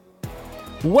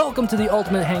Welcome to the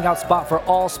ultimate hangout spot for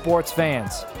all sports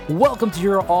fans. Welcome to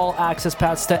your all-access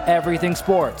pass to everything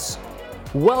sports.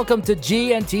 Welcome to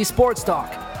GNT Sports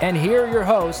Talk. And here are your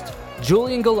hosts,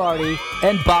 Julian Gallardi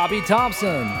and Bobby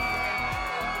Thompson.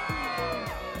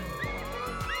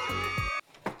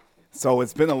 So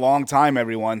it's been a long time,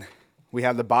 everyone. We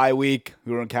had the bye week.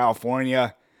 We were in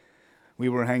California. We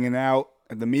were hanging out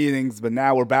at the meetings, but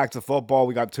now we're back to football.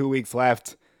 We got 2 weeks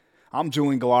left. I'm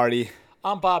Julian Gallardi.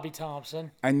 I'm Bobby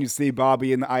Thompson. And you see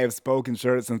Bobby in the I Have Spoken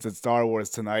shirt since it's Star Wars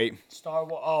tonight. Star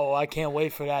Wars. Oh, I can't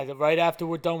wait for that. Right after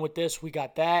we're done with this, we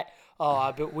got that.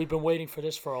 We've been waiting for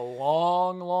this for a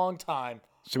long, long time.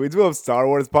 Should we do a Star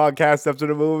Wars podcast after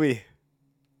the movie?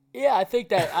 Yeah, I think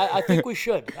that. I think we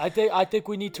should. I think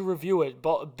we need to review it.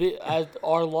 But as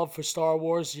our love for Star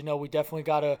Wars, we definitely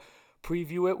got to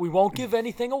preview it. We won't give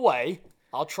anything away.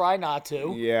 I'll try not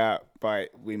to. Yeah, but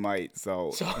we might.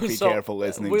 So be careful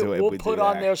listening to it. We'll put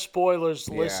on their spoilers.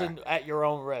 Yeah. Listen at your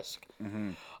own risk.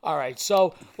 Mm-hmm. All right,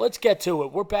 so let's get to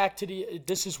it. We're back to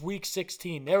this is week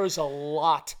 16. There is a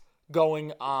lot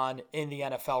going on in the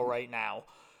NFL right now,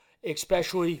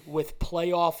 especially with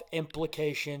playoff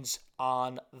implications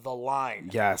on the line.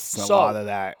 Yes, a lot of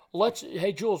that.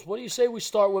 Hey, Jules, what do you say we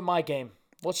start with my game?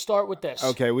 Let's start with this.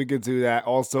 Okay, we could do that.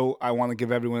 Also, I want to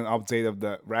give everyone an update of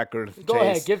the record. Go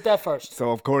ahead, give that first.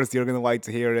 So, of course, you're going to like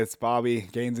to hear this. Bobby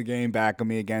gains a game back on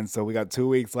me again. So, we got 2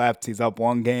 weeks left. He's up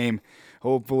one game.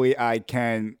 Hopefully, I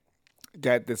can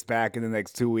get this back in the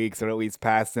next 2 weeks or at least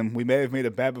pass him. We may have made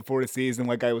a bet before the season.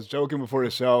 Like I was joking before the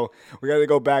show, we got to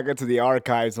go back into the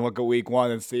archives and look at week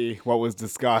one and see what was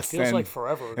discussed. It feels like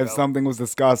forever ago. If something was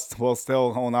discussed, we'll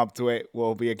still own up to it.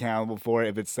 We'll be accountable for it.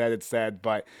 If it's said, it's said.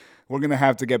 But we're going to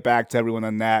have to get back to everyone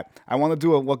on that. I want to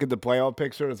do a look at the playoff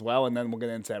picture as well, and then we'll get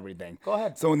into everything. Go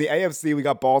ahead. So in the AFC, we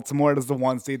got Baltimore as the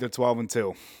 1 seed. They're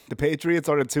 12-2. The Patriots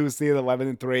are the 2 seed,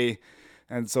 11-3.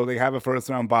 And so they have a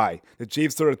first-round bye. The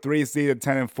Chiefs are the 3 seed at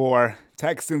 10-4.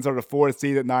 Texans are the 4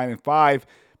 seed at 9-5.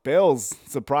 Bills,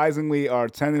 surprisingly, are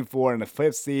 10-4 and the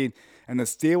 5th seed. And the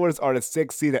Steelers are the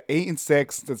 6th seed at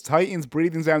 8-6. The Titans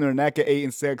breathing down their neck at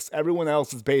 8-6. Everyone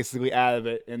else is basically out of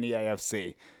it in the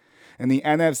AFC. In the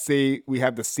NFC, we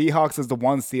have the Seahawks as the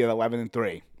 1 seed at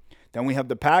 11-3. Then we have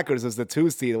the Packers as the 2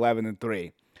 seed,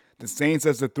 11-3. The Saints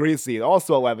as the 3 seed,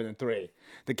 also 11-3.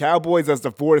 The Cowboys as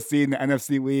the 4 seed in the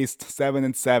NFC East,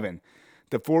 7-7.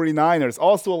 The 49ers,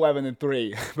 also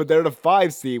 11-3, but they're the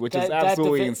 5 seed, which is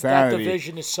absolutely insanity. That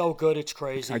division is so good, it's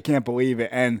crazy. I can't believe it.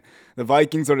 And the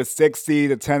Vikings are the 6th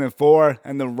seed at 10-4,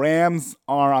 and the Rams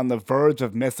are on the verge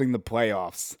of missing the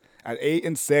playoffs. At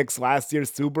 8-6, last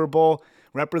year's Super Bowl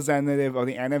representative of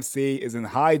the NFC is in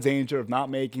high danger of not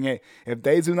making it. If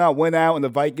they do not win out and the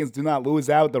Vikings do not lose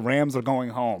out, the Rams are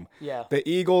going home. Yeah. The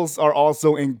Eagles are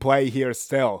also in play here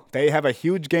still. They have a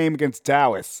huge game against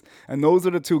Dallas. And those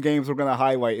are the 2 games we're going to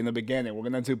highlight in the beginning. We're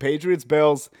going to do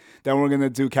Patriots-Bills, then we're going to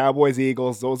do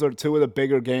Cowboys-Eagles. Those are 2 of the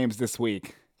bigger games this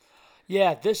week.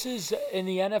 Yeah, this is in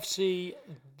the NFC,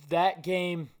 that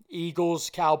game, Eagles,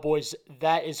 Cowboys,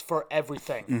 that is for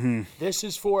everything. Mm-hmm. This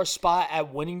is for a spot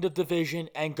at winning the division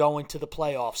and going to the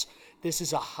playoffs. This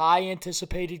is a high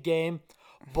anticipated game.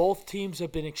 Both teams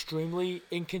have been extremely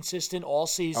inconsistent all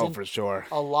season. Oh, for sure.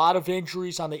 A lot of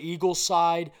injuries on the Eagles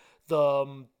side.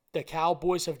 The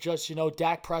Cowboys have just,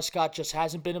 Dak Prescott just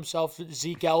hasn't been himself.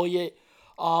 Zeke Elliott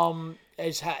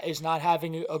is not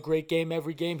having a great game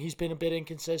every game. He's been a bit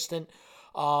inconsistent.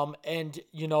 And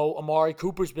Amari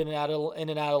Cooper's been in and out of the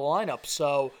lineup,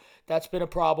 so that's been a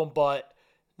problem. But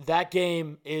that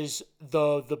game is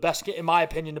the best, in my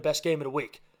opinion, the best game of the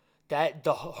week. That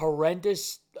the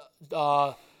horrendous,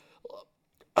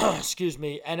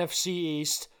 NFC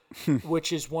East,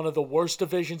 which is one of the worst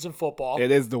divisions in football.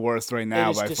 It is the worst right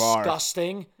now by far. It is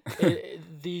disgusting.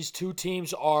 These 2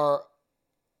 teams are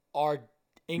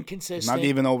inconsistent. Not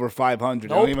even over 500.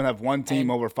 Nope. They don't even have one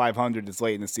team over 500 this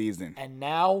late in the season. And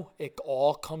now it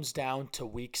all comes down to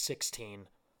week 16.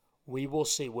 We will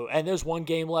see. And there's one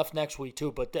game left next week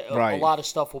too, but a lot of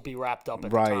stuff will be wrapped up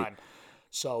at the time.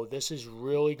 So this is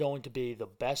really going to be the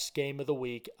best game of the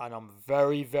week, and I'm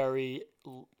very, very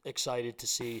excited to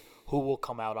see who will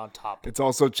come out on top. It's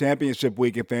also championship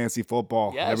week in fantasy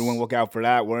football. Yes. Everyone look out for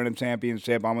that. We're in a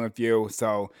championship. I'm in a few,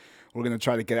 so we're going to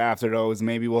try to get after those.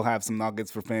 Maybe we'll have some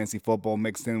nuggets for fantasy football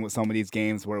mixed in with some of these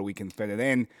games where we can fit it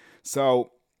in.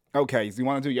 So, okay, so you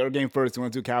want to do your game first? You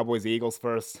want to do Cowboys-Eagles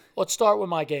first? Let's start with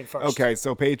my game first. Okay,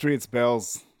 so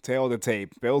Patriots-Bills, tail of the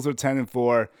tape. Bills are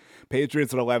 10-4.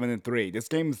 Patriots are 11-3. This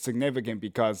game is significant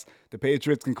because the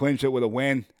Patriots can clinch it with a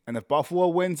win. And if Buffalo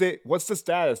wins it, what's the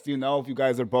status? Do you know if you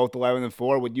guys are both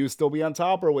 11-4? Would you still be on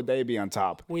top or would they be on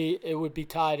top? It would be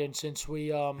tied, and since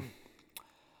we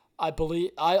I believe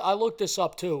I looked this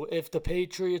up too. If the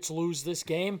Patriots lose this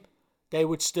game, they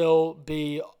would still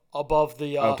be above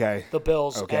the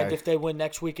Bills. Okay. And if they win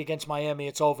next week against Miami,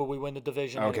 it's over. We win the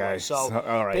division anyway. So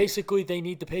all right. basically, they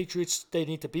need the Patriots. They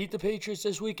need to beat the Patriots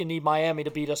this week and need Miami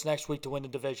to beat us next week to win the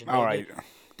division. All right.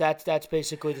 That's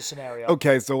basically the scenario.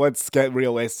 Okay, so let's get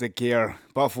realistic here.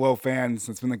 Buffalo fans,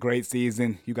 it's been a great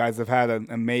season. You guys have had an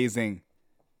amazing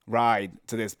ride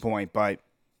to this point, but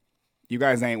you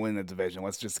guys ain't winning the division.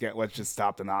 Let's just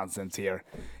stop the nonsense here.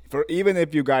 Even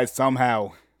if you guys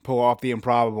somehow pull off the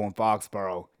improbable in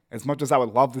Foxborough, as much as I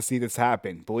would love to see this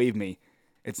happen, believe me,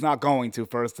 it's not going to,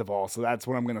 first of all. So that's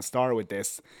where I'm going to start with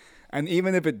this. And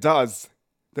even if it does,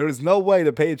 there is no way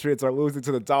the Patriots are losing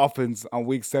to the Dolphins on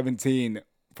Week 17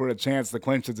 for a chance to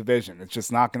clinch the division. It's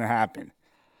just not going to happen.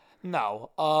 No.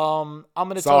 I'm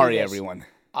going to tell you Sorry, this. everyone.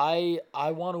 I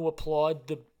want to applaud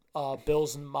the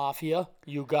Bills and Mafia.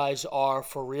 You guys are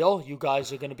for real. You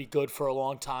guys are going to be good for a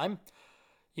long time.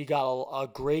 You got a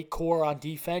great core on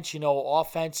defense.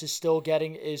 Offense is still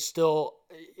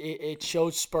it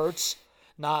shows spurts,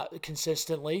 not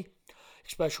consistently,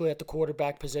 especially at the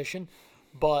quarterback position.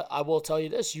 But I will tell you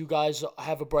this, you guys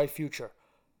have a bright future.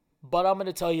 But I'm going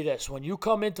to tell you this, when you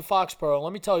come into Foxborough,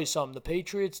 let me tell you something. The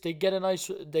Patriots, they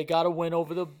got a win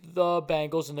over the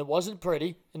Bengals, and it wasn't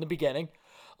pretty in the beginning.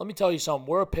 Let me tell you something.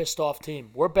 We're a pissed-off team.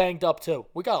 We're banged up, too.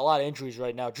 We got a lot of injuries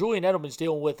right now. Julian Edelman's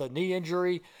dealing with a knee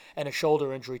injury and a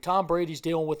shoulder injury. Tom Brady's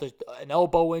dealing with an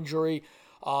elbow injury.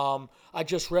 I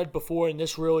just read before, and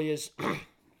this really is,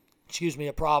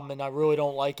 a problem, and I really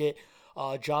don't like it.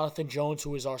 Jonathan Jones,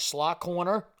 who is our slot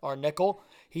corner, our nickel,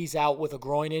 he's out with a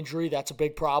groin injury. That's a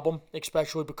big problem,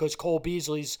 especially because Cole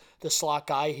Beasley's the slot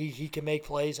guy. He can make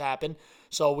plays happen,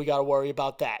 so we got to worry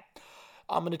about that.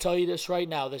 I'm going to tell you this right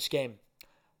now, this game.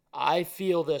 I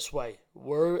feel this way.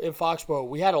 We're in Foxborough.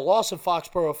 We had a loss in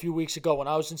Foxborough a few weeks ago. When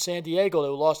I was in San Diego, they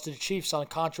lost to the Chiefs on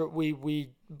contra. We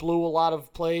blew a lot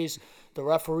of plays. The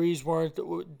referees blew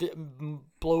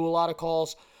a lot of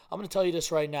calls. I'm going to tell you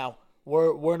this right now.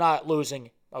 We're not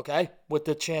losing, okay, with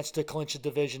the chance to clinch the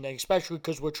division, especially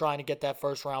because we're trying to get that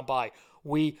first round bye.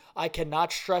 I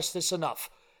cannot stress this enough.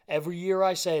 Every year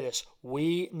I say this.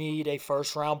 We need a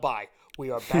first round bye. We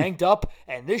are banged up,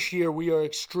 and this year we are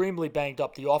extremely banged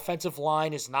up. The offensive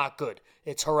line is not good.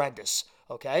 It's horrendous,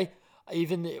 okay?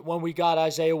 Even when we got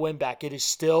Isaiah Wynn back, it is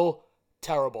still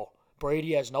terrible.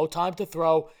 Brady has no time to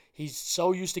throw. He's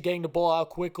so used to getting the ball out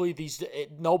quickly.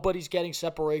 Nobody's getting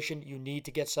separation. You need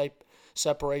to get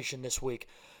separation this week.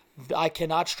 I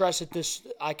cannot stress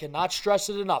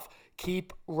it enough.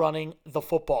 Keep running the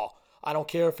football. I don't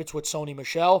care if it's with Sony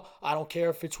Michel. I don't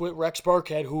care if it's with Rex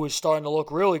Burkhead, who is starting to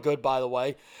look really good, by the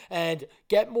way. And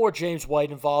get more James White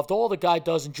involved. All the guy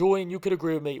does, and Julian, you could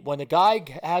agree with me, when the guy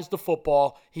has the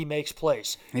football, he makes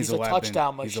plays. He's a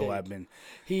touchdown machine. He's a weapon.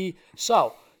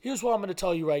 So, here's what I'm going to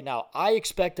tell you right now. I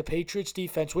expect the Patriots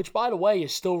defense, which, by the way,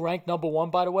 is still ranked number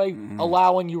 1, by the way,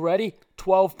 allowing, you ready,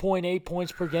 12.8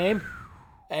 points per game,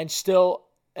 and still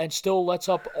lets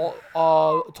up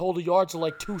total yards of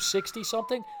like 260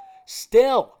 something.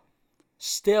 Still,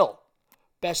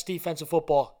 best defensive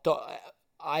football.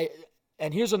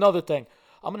 And here's another thing.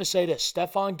 I'm going to say this.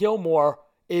 Stephon Gilmore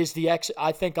is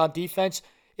I think on defense,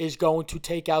 is going to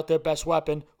take out their best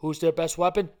weapon. Who's their best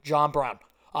weapon? John Brown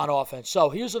on offense. So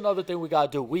here's another thing we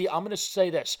got to do. I'm going to say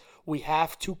this. We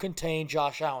have to contain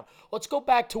Josh Allen. Let's go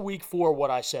back to week 4,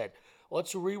 what I said.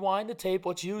 Let's rewind the tape.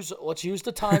 Let's use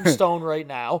the time stone right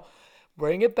now.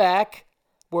 Bring it back.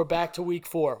 We're back to week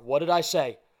 4. What did I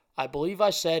say? I believe I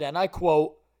said, and I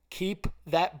quote, keep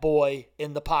that boy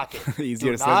in the pocket.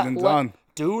 Easier said than done.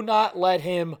 Do not let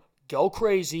him go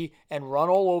crazy and run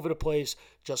all over the place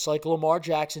just like Lamar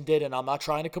Jackson did. And I'm not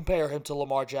trying to compare him to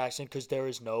Lamar Jackson because there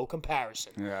is no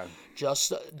comparison. Yeah.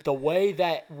 Just the way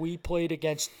that we played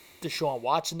against Deshaun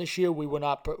Watson this year,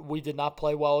 we did not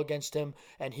play well against him,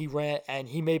 and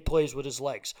he made plays with his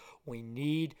legs. We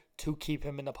need to keep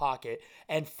him in the pocket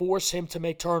and force him to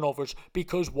make turnovers,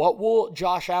 because what will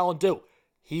Josh Allen do?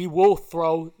 He will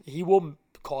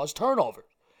cause turnovers.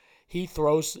 He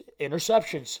throws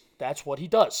interceptions. That's what he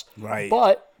does. Right.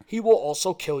 But he will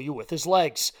also kill you with his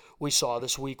legs. We saw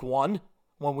this week 1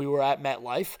 when we were at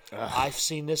MetLife. I've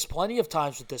seen this plenty of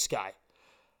times with this guy.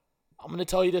 I'm going to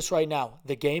tell you this right now.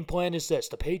 The game plan is this.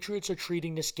 The Patriots are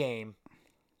treating this game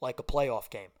like a playoff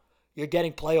game. You're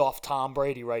getting playoff Tom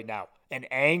Brady right now. An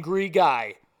angry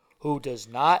guy who does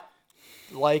not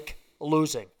like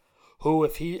losing. Who,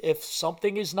 if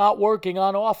something is not working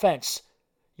on offense,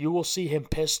 you will see him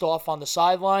pissed off on the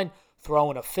sideline,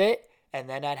 throwing a fit, and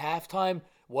then at halftime,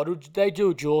 what do they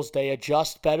do, Jules? They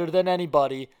adjust better than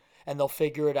anybody, and they'll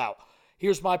figure it out.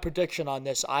 Here's my prediction on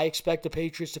this. I expect the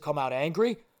Patriots to come out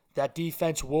angry. That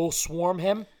defense will swarm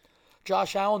him.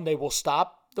 Josh Allen, they will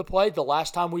stop the play. The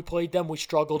last time we played them, we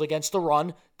struggled against the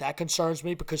run. That concerns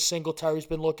me because Singletary's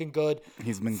been looking good.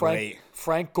 He's been great.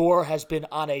 Frank Gore has been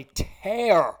on a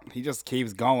tear. He just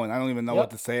keeps going. I don't even know what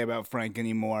to say about Frank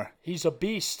anymore. He's a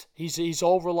beast. He's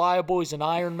all reliable. He's an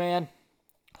Iron Man.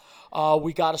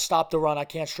 We got to stop the run. I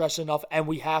can't stress enough. And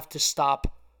we have to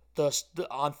stop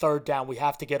on third down. We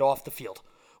have to get off the field.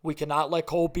 We cannot let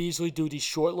Cole Beasley do these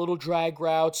short little drag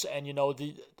routes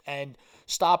and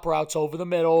stop routes over the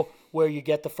middle where you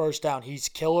get the first down. He's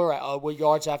killer with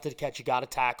yards after the catch. You got to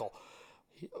tackle.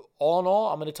 All in all,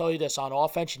 I'm going to tell you this. On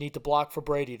offense, you need to block for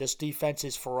Brady. This defense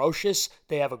is ferocious.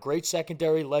 They have a great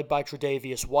secondary led by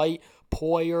Tre'Davious White,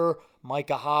 Poyer,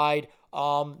 Micah Hyde.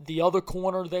 The other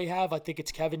corner they have, I think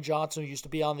it's Kevin Johnson, who used to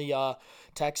be on the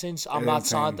Texans. I'm not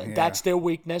saying that's their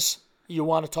weakness. You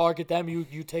want to target them,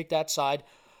 you take that side.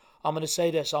 I'm going to say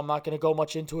this. I'm not going to go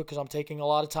much into it because I'm taking a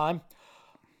lot of time.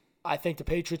 I think the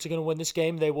Patriots are going to win this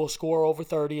game. They will score over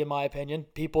 30, in my opinion.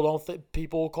 People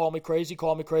will call me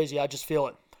crazy. I just feel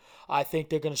it. I think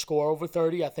they're going to score over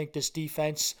 30. I think this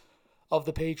defense of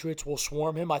the Patriots will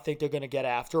swarm him. I think they're going to get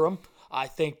after him. I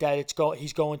think that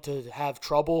he's going to have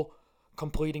trouble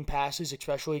completing passes,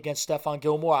 especially against Stephon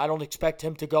Gilmore. I don't expect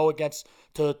him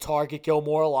to target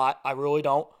Gilmore a lot. I really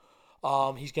don't.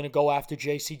 He's going to go after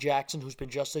J.C. Jackson, who's been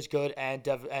just as good, and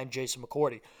Jason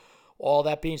McCourty. All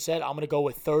that being said, I'm going to go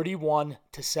with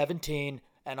 31-17,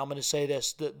 and I'm going to say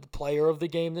this. The player of the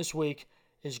game this week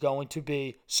is going to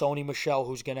be Sony Michel,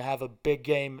 who's going to have a big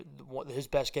game, his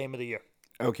best game of the year.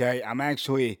 Okay, I'm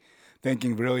actually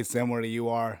thinking really similar to you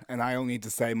are, and I don't need to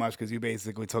say much because you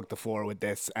basically took the floor with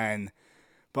this. And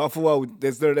Buffalo,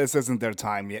 this isn't their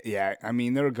time yet. I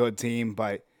mean, they're a good team,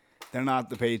 but they're not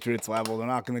the Patriots level. They're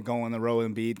not going to go on the road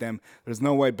and beat them. There's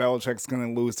no way Belichick's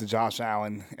going to lose to Josh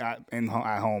Allen at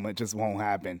home. It just won't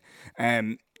happen.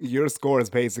 And your score is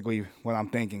basically what I'm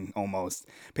thinking almost.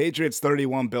 Patriots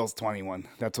 31, Bills 21.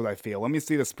 That's what I feel. Let me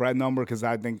see the spread number because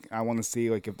I think I want to see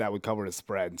if that would cover the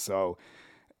spread. So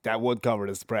that would cover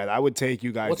the spread. I would take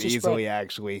you guys easily,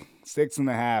 actually.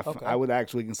 6.5. Okay. I would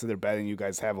actually consider betting you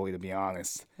guys heavily, to be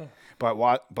honest.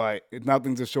 But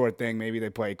nothing's a short thing. Maybe they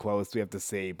play close. We have to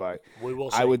see. But we will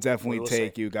see. I would definitely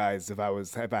take you guys if I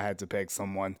had to pick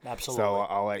someone.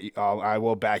 Absolutely. So I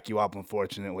will back you up,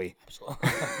 unfortunately.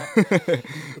 Absolutely.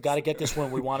 We got to get this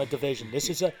win. We want a division.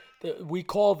 We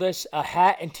call this a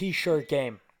hat and T-shirt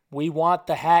game. We want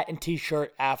the hat and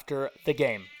T-shirt after the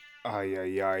game.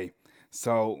 Ay.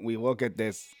 So we look at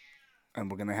this, and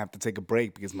we're going to have to take a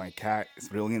break because my cat is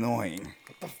really annoying.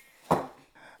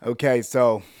 Okay,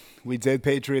 so we did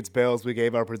Patriots-Bills. We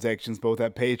gave our predictions, both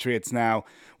at Patriots now.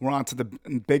 We're on to the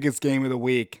biggest game of the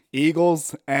week,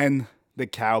 Eagles and the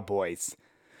Cowboys.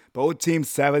 Both teams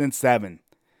 7-7.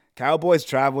 Cowboys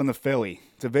traveling to Philly.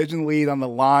 Division lead on the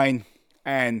line,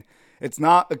 and it's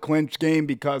not a clinch game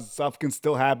because stuff can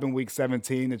still happen week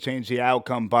 17 to change the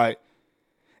outcome, but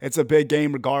it's a big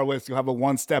game regardless. You'll have a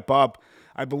one step up.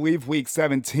 I believe week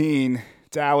 17,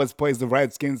 Dallas plays the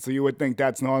Redskins, so you would think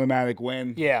that's an automatic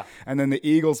win. Yeah. And then the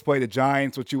Eagles play the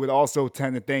Giants, which you would also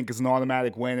tend to think is an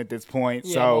automatic win at this point.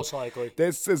 Yeah, so most likely.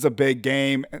 This is a big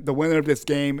game. The winner of this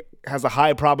game has a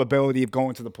high probability of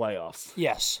going to the playoffs.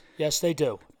 Yes, they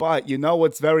do. But you know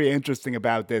what's very interesting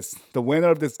about this? The winner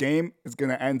of this game is going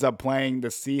to end up playing the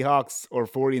Seahawks or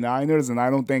 49ers, and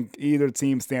I don't think either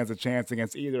team stands a chance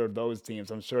against either of those teams.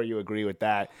 I'm sure you agree with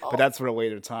that, but that's for a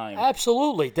later time.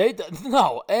 Absolutely.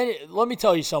 And let me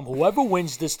tell you something. Whoever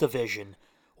wins this division,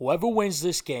 whoever wins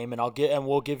this game, and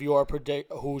we'll give you our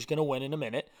predict who's going to win in a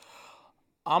minute.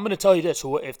 I'm going to tell you this: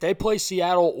 if they play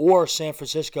Seattle or San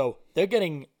Francisco, they're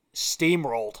getting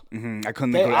steamrolled. Mm-hmm. I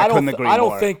couldn't agree more. I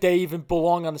don't think they even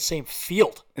belong on the same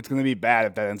field. It's going to be bad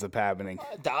if that ends up happening.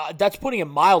 That's putting it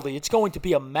mildly. It's going to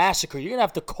be a massacre. You're going to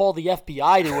have to call the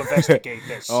FBI to investigate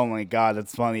this. Oh, my God.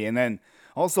 That's funny. And then,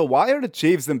 also, why are the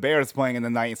Chiefs and Bears playing in the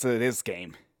night instead of this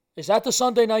game? Is that the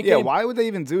Sunday night game? Yeah, why would they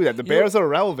even do that? The Bears are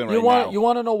irrelevant now. You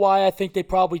want to know why I think they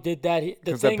probably did that?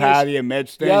 Because the Patty and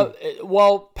Mitch thing? Yeah,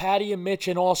 well, Patty and Mitch,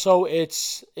 and also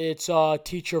it's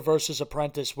teacher versus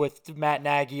apprentice with Matt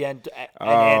Nagy and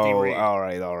Andy Reid. All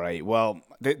right. Well,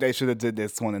 they should have did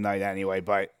this one tonight anyway,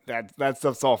 but that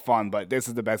stuff's all fun, but this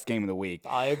is the best game of the week.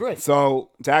 I agree.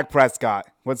 So, Dak Prescott,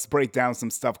 let's break down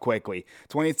some stuff quickly.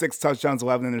 26 touchdowns,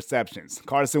 11 interceptions.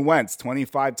 Carson Wentz,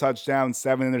 25 touchdowns,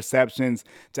 7 interceptions.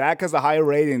 Dak has a higher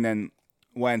rating than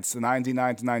Wentz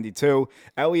 99-92.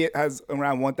 Elliott has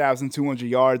around 1,200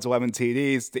 yards, 11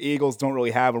 TDs. The Eagles don't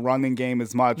really have a running game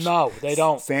as much. No, they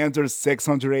don't. Sanders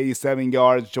 687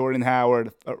 yards. Jordan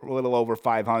Howard a little over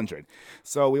 500.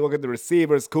 So we look at the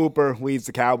receivers. Cooper leads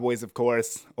the Cowboys, of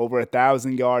course, over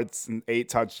 1,000 yards and 8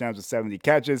 touchdowns with 70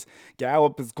 catches.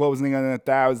 Gallup is closing in on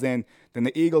 1,000. Then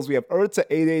the Eagles, we have Ertz at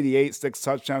 888, 6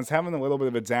 touchdowns, having a little bit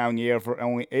of a down year for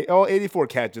only 84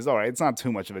 catches. All right, it's not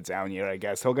too much of a down year, I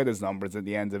guess. He'll get his numbers at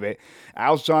the end of it.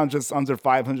 Alshon just under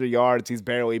 500 yards. He's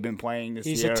barely been playing this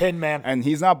year. He's a tin man. And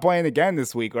he's not playing again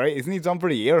this week, right? Isn't he done for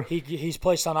the year? He's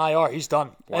placed on IR. He's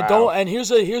done. Wow. And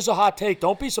here's a hot take.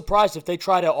 Don't be surprised if they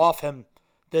try to off him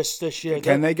this year.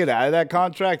 Can they get out of that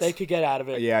contract? They could get out of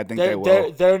it. Yeah, I think they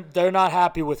will. They're not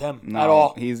happy with him at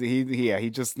all. He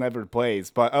just never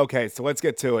plays. But okay, so let's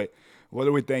get to it. What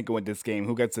are we thinking with this game?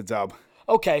 Who gets the dub?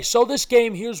 Okay, so this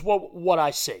game, here's what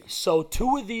I see. So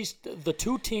the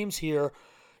two teams here,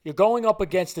 you're going up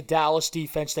against the Dallas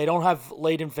defense. They don't have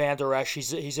Leighton Vander Esch.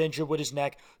 He's injured with his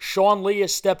neck. Sean Lee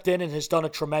has stepped in and has done a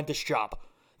tremendous job.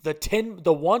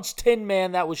 The once tin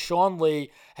man that was Sean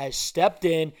Lee has stepped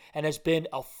in and has been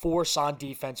a force on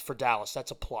defense for Dallas.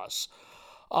 That's a plus.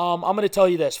 I'm going to tell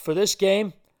you this. For this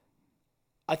game,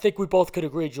 I think we both could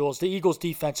agree, Jules, the Eagles'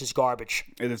 defense is garbage.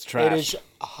 It is trash. It is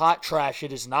hot trash.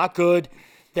 It is not good.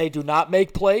 They do not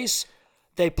make plays.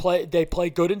 They play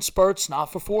good in spurts, not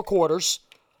for 4 quarters.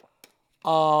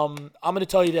 I'm going to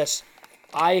tell you this.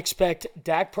 I expect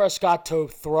Dak Prescott to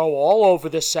throw all over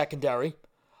this secondary.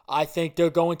 I think they're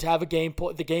going to have a game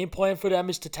plan. The game plan for them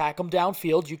is to tack them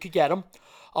downfield. You could get them.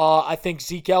 I think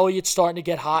Zeke Elliott's starting to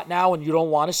get hot now, and you don't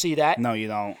want to see that. No, you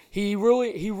don't. He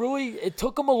really, it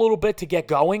took him a little bit to get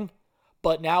going,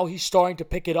 but now he's starting to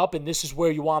pick it up, and this is where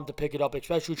you want him to pick it up,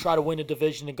 especially try to win a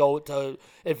division and go to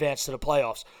advance to the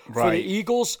playoffs. Right. For the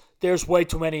Eagles, there's way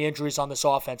too many injuries on this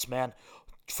offense, man.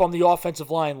 From the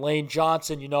offensive line, Lane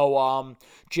Johnson,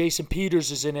 Jason Peters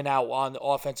is in and out on the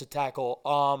offensive tackle.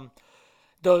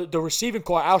 The receiving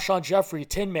core, Alshon Jeffrey,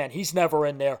 Tin Man, he's never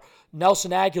in there.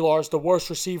 Nelson Aguilar is the worst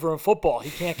receiver in football. He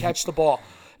can't catch the ball.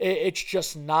 It's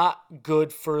just not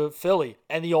good for Philly.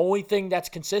 And the only thing that's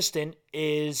consistent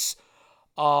is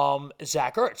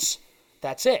Zach Ertz.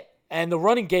 That's it. And the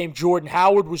running game, Jordan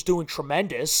Howard was doing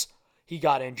tremendous. He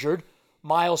got injured.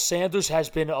 Miles Sanders has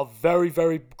been a very,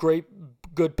 very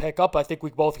good pickup. I think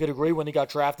we both could agree when he got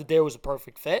drafted there was a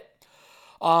perfect fit.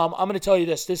 I'm going to tell you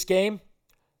this game,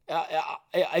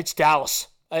 it's Dallas.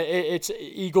 It's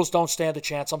Eagles don't stand a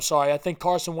chance. I'm sorry. I think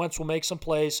Carson Wentz will make some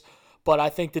plays, but I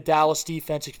think the Dallas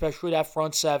defense, especially that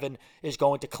front seven, is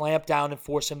going to clamp down and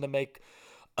force him to make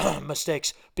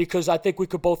mistakes. Because I think we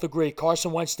could both agree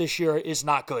Carson Wentz this year is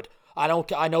not good. I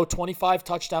know 25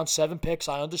 touchdowns, 7 picks.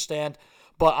 I understand,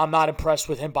 but I'm not impressed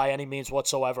with him by any means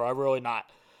whatsoever. I'm really not.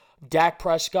 Dak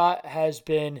Prescott has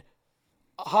been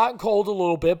hot and cold a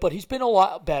little bit, but he's been a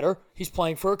lot better. He's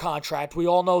playing for a contract. We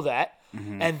all know that.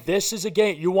 Mm-hmm. And this is a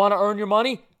game. You want to earn your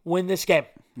money? Win this game.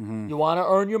 Mm-hmm. You want to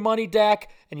earn your money, Dak,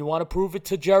 and you want to prove it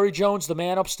to Jerry Jones, the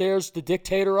man upstairs, the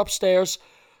dictator upstairs.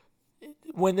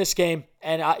 Win this game,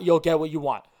 and you'll get what you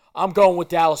want. I'm going with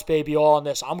Dallas, baby, all on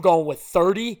this. I'm going with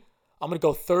 30. I'm going to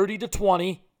go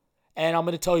 30-20, and I'm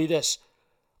going to tell you this.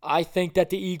 I think that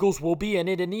the Eagles will be in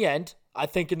it in the end. I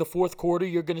think in the fourth quarter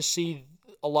you're going to see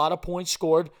a lot of points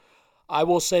scored. I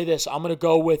will say this. I'm going to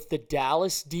go with the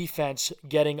Dallas defense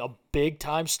getting a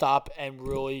big-time stop and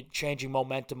really changing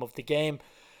momentum of the game.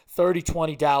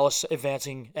 30-20 Dallas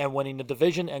advancing and winning the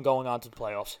division and going on to the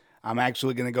playoffs. I'm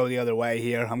actually going to go the other way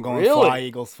here. I'm going Really? Fly,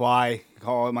 Eagles, fly.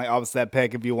 Call it my upset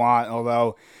pick if you want,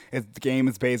 although the game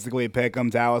is basically a pick 'em.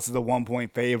 Dallas is a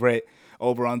 1-point favorite.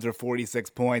 Over under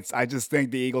 46 points. I just think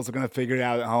the Eagles are going to figure it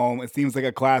out at home. It seems like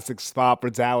a classic spot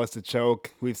for Dallas to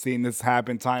choke. We've seen this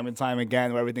happen time and time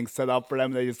again where everything's set up for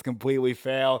them. They just completely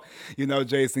fail.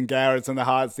 Jason Garrett's in the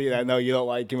hot seat. I know you don't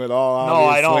like him at all,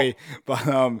 obviously. No, I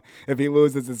don't. But if he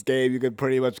loses this game, you could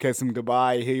pretty much kiss him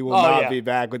goodbye. He will not be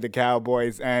back with the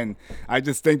Cowboys. And I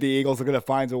just think the Eagles are going to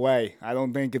find a way. I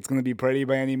don't think it's going to be pretty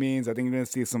by any means. I think you're going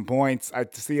to see some points. I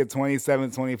see a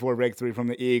 27-24 victory from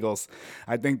the Eagles.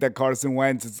 I think that Carson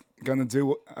Wentz is going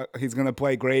to he's going to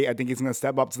play great. I think he's going to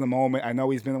step up to the moment. I know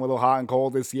he's been a little hot and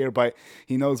cold this year, but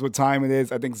he knows what time it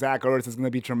is. I think Zach Ertz is going to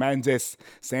be tremendous.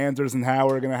 Sanders and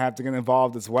Howard are going to have to get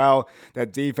involved as well.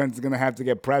 That defense is going to have to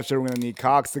get pressure. We're going to need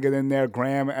Cox to get in there,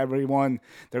 Graham, everyone.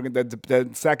 The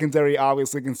secondary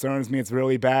obviously concerns me. It's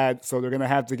really bad, so they're going to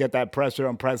have to get that pressure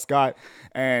on Prescott,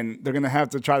 and they're going to have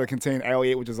to try to contain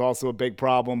Elliott, which is also a big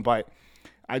problem, but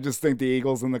I just think the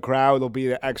Eagles in the crowd will be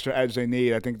the extra edge they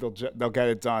need. I think they'll get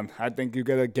it done. I think you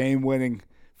get a game-winning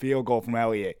field goal from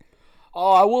Elliott.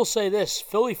 Oh, I will say this.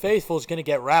 Philly faithful is going to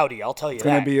get rowdy. I'll tell you It's that.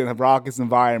 going to be a raucous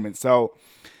environment. So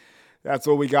that's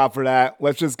what we got for that.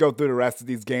 Let's just go through the rest of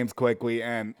these games quickly.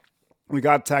 And we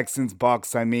got Texans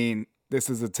Bucks. I mean, this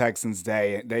is a Texans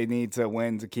day. They need to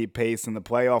win to keep pace in the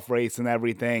playoff race and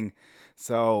everything.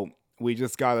 So we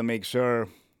just got to make sure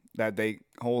that they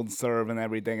hold serve and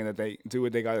everything and that they do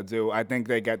what they got to do. I think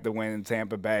they get the win in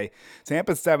Tampa Bay.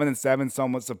 Tampa's 7-7,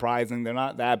 somewhat surprising. They're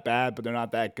not that bad, but they're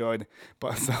not that good.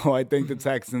 But so I think the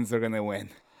Texans are going to win.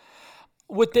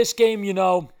 With this game,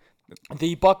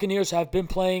 the Buccaneers have been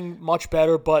playing much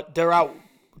better, but they're out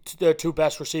their two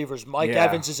best receivers. Mike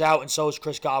Evans is out, and so is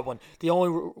Chris Godwin. The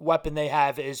only weapon they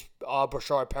have is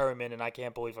Brashard Perriman, and I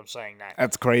can't believe I'm saying that.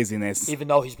 That's craziness. Even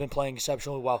though he's been playing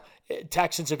exceptionally well.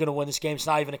 Texans are going to win this game. It's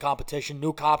not even a competition.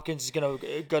 Nuke Hopkins is going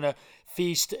to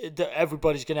feast.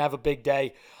 Everybody's going to have a big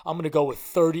day. I'm going to go with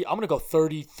 30. I'm going to go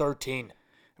 30-13.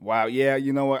 Wow, yeah,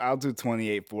 you know what? I'll do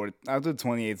 28-4. I'll do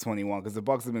 28-21 because the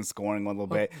Bucs have been scoring a little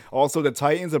bit. Also, the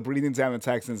Titans are breathing down the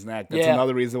Texans' neck. That's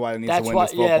another reason why they need to win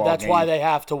this football game. That's why they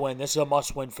have to win. This is a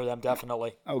must-win for them,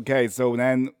 definitely. Okay, so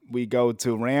then we go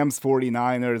to Rams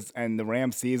 49ers, and the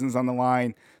Rams season's on the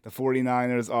line. The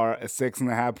 49ers are a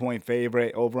 6.5-point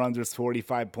favorite. Over-under is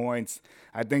 45 points.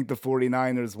 I think the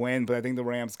 49ers win, but I think the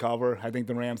Rams cover. I think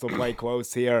the Rams will play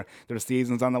close here. Their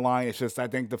season's on the line. It's just I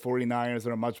think the 49ers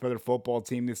are a much better football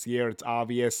team this year. It's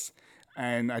obvious.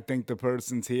 And I think the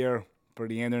person's here for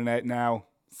the internet now.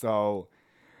 So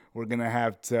we're going to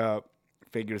have to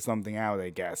figure something out, I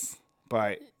guess.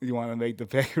 But you want to make the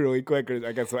pick really quick? Or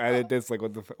I guess we'll edit this. Like,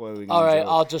 what are we going to do? All right,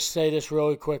 I'll just say this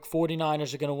really quick.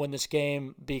 49ers are going to win this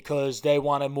game because they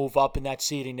want to move up in that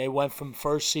seeding. They went from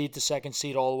first seed to second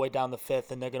seed all the way down to fifth,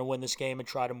 and they're going to win this game and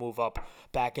try to move up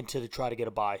back into try to get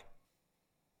a bye.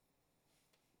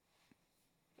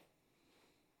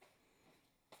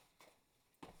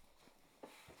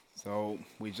 So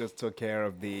we just took care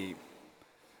of the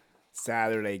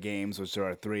Saturday games, which there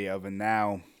are 3 of, and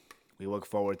now we look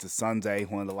forward to Sunday,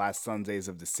 one of the last Sundays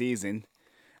of the season.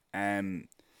 And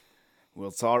we'll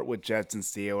start with Jets and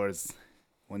Steelers.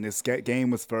 When this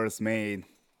game was first made,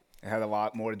 it had a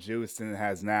lot more juice than it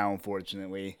has now,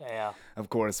 unfortunately. Yeah. Of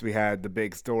course, we had the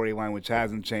big storyline, which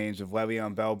hasn't changed, of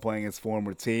Le'Veon Bell playing his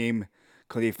former team.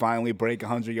 Could he finally break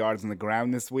 100 yards on the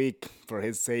ground this week for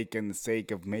his sake and the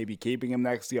sake of maybe keeping him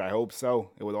next year? I hope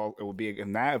so. It would be if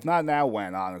not now,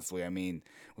 when? Honestly, I mean,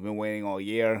 we've been waiting all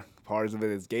year. Part of it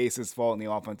is Gase's fault in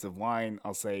the offensive line.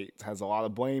 I'll say it has a lot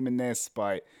of blame in this,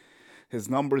 but his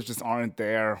numbers just aren't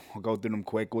there. I'll go through them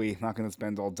quickly. Not going to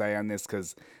spend all day on this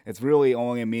because it's really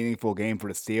only a meaningful game for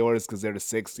the Steelers because they're the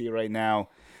 6th seed right now.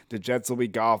 The Jets will be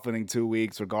golfing in 2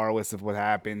 weeks regardless of what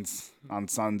happens on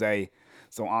Sunday.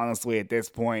 So honestly, at this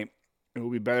point, it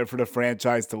would be better for the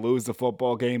franchise to lose the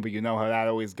football game, but you know how that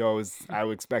always goes. I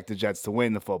would expect the Jets to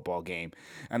win the football game.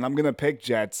 And I'm going to pick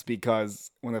Jets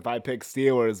because if I pick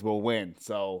Steelers, we'll win.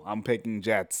 So I'm picking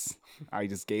Jets. I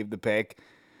just gave the pick.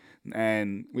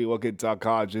 And we look at Duck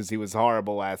Hodges. He was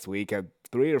horrible last week. Had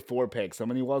 3 or 4 picks. How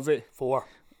many was it? 4.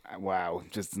 Wow,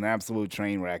 just an absolute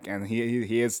train wreck. And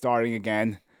he is starting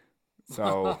again.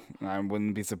 So I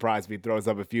wouldn't be surprised if he throws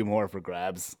up a few more for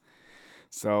grabs.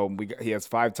 So he has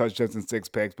 5 touchdowns and 6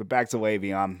 picks. But back to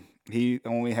Le'Veon. He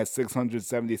only has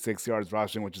 676 yards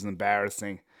rushing, which is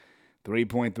embarrassing.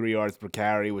 3.3 yards per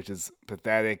carry, which is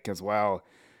pathetic as well.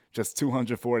 Just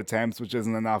 204 attempts, which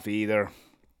isn't enough either.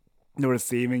 The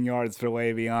receiving yards for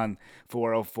Le'Veon,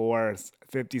 404,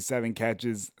 57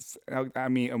 catches. I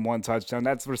mean, and 1 touchdown.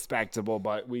 That's respectable,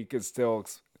 but we could still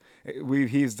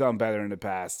he's done better in the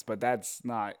past. But that's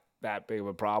not that big of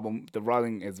a problem. The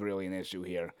running is really an issue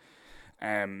here.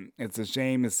 It's a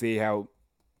shame to see how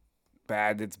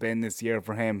bad it's been this year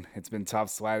for him. It's been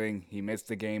tough sledding. He missed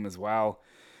the game as well.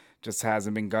 Just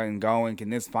hasn't been going.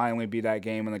 Can this finally be that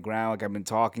game on the ground like I've been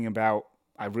talking about?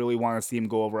 I really want to see him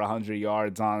go over 100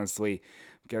 yards, honestly.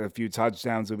 Get a few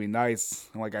touchdowns would be nice.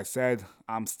 And like I said,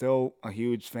 I'm still a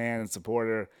huge fan and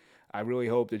supporter. I really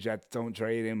hope the Jets don't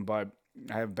trade him, but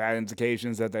I have bad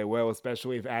indications that they will,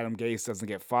 especially if Adam Gase doesn't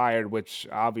get fired, which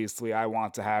obviously I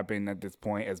want to happen at this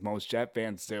point, as most Jet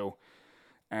fans do.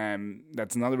 And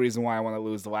that's another reason why I want to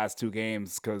lose the last 2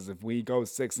 games, because if we go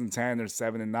 6-10 or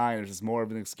 7-9, there's just more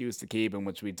of an excuse to keep him,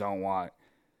 which we don't want.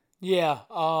 Yeah,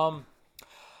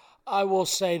 I will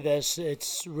say this.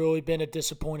 It's really been a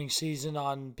disappointing season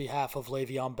on behalf of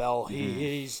Le'Veon Bell.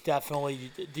 He's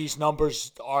definitely, these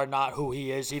numbers are not who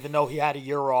he is. Even though he had a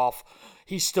year off,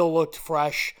 he still looked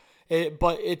fresh.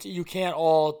 But you can't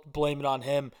all blame it on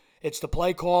him. It's the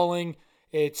play calling,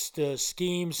 it's the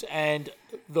schemes, and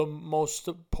the most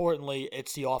importantly,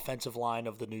 it's the offensive line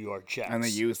of the New York Jets. And the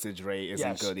usage rate isn't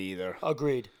Yes. good either.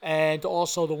 Agreed. And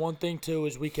also the one thing, too,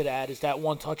 is we could add is that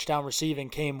one touchdown receiving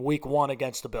came week 1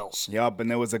 against the Bills. Yup,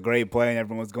 and it was a great play, and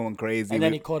everyone was going crazy. And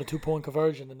then he caught a 2-point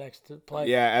conversion the next play.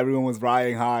 Yeah, everyone was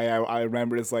riding high. I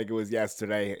remember this like it was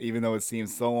yesterday, even though it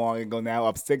seems so long ago now.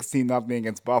 Up 16-0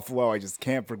 against Buffalo. I just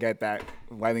can't forget that,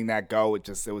 letting that go. It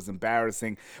was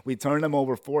embarrassing. We turned them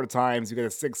over 4 times. You get a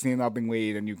 16-0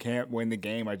 lead, and you can't win the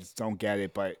game. I just don't get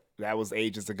it, but that was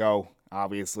ages ago.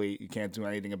 Obviously, you can't do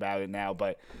anything about it now,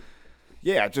 but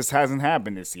yeah, it just hasn't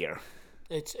happened this year.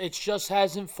 It's just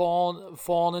hasn't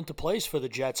fallen into place for the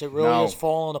Jets. It really No. has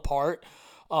fallen apart.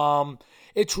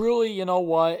 It's really, you know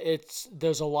what?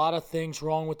 There's a lot of things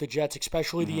wrong with the Jets,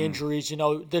 especially the injuries. You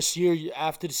know, this year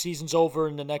after the season's over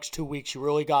in the next 2 weeks, you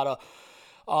really gotta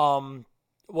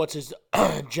what's his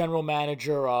general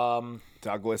manager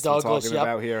Douglas, we're talking yep.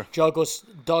 about here.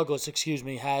 Douglas, excuse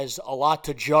me, has a lot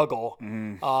to juggle.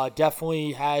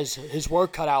 Definitely has his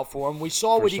work cut out for him. We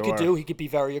saw what he could sure. do. He could be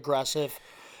very aggressive.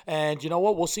 And you know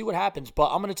what? We'll see what happens.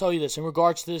 But I'm going to tell you this. In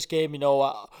regards to this game, you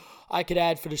know, I could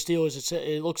add for the Steelers,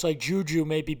 it looks like Juju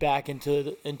may be back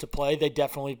into play. They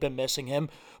definitely have been missing him.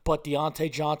 But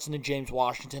Deontay Johnson and James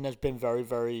Washington has been very,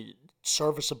 very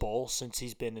serviceable since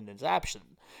he's been in his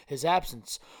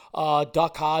absence.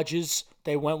 Duck Hodges,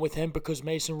 they went with him because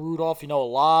Mason Rudolph, you know, a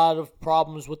lot of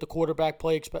problems with the quarterback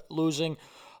play, losing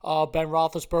Ben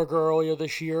Roethlisberger earlier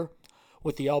this year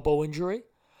with the elbow injury.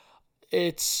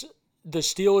 It's the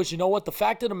Steelers, you know what? The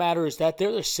fact of the matter is that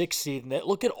they're the 6th seed, and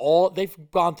look at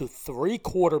they've gone through 3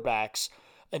 quarterbacks,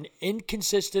 an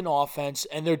inconsistent offense,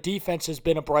 and their defense has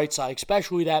been a bright side,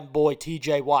 especially that boy,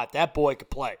 TJ Watt. That boy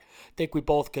could play. I think we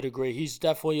both could agree. He's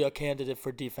definitely a candidate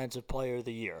for Defensive Player of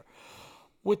the Year.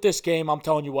 With this game, I'm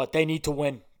telling you what, they need to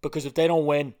win, because if they don't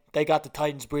win, they got the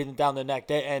Titans breathing down their neck.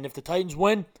 And if the Titans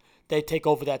win, they take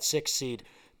over that 6th seed.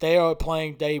 They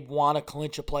want to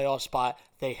clinch a playoff spot.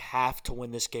 They have to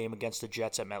win this game against the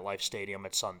Jets at MetLife Stadium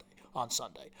on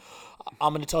Sunday.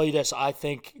 I'm going to tell you this. I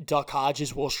think Duck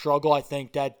Hodges will struggle. I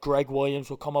think that Greg Williams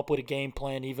will come up with a game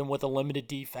plan, even with a limited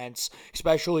defense,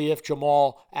 especially if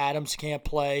Jamal Adams can't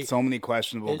play. So many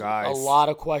questionable guys. A lot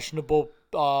of questionable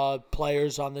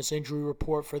players on this injury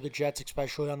report for the Jets,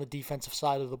 especially on the defensive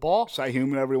side of the ball. Should I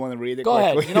humor everyone and read it Go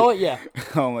quickly? ahead. You know what? Yeah.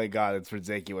 Oh, my God. It's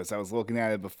ridiculous. I was looking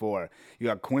at it before. You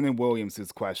got Quinnen Williams,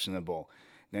 who's questionable.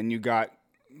 Then you got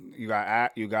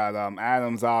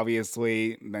Adams,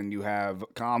 obviously. Then you have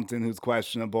Compton, who's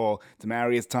questionable.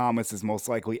 Demaryius Thomas is most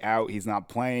likely out. He's not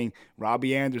playing.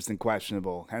 Robbie Anderson,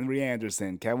 questionable. Henry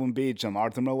Anderson, Kevin Beachum,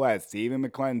 Arthur Millette, Stephen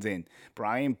McClendon,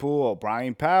 Brian Poole,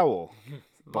 Brian Powell,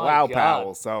 Bilal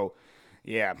Powell. So,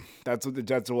 yeah, that's what the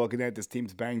Jets are looking at. This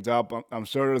team's banged up. I'm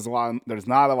sure there's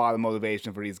not a lot of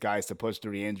motivation for these guys to push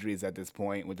through the injuries at this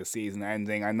point with the season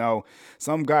ending. I know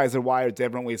some guys are wired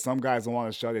differently. Some guys will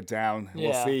want to shut it down. Yeah.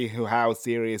 We'll see how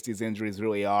serious these injuries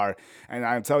really are. And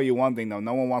I'll tell you one thing, though.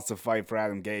 No one wants to fight for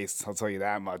Adam Gase. I'll tell you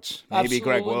that much. Maybe Absolutely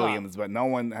Greg not. Williams, but no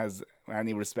one has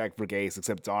any respect for Gase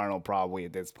except Darnold probably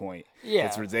at this point. Yeah.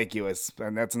 It's ridiculous.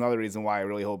 And that's another reason why I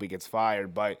really hope he gets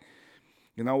fired. But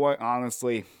you know what?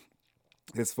 Honestly,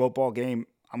 this football game,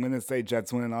 I'm going to say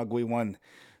Jets win an ugly one,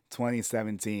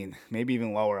 2017. Maybe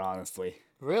even lower, honestly.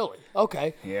 Really?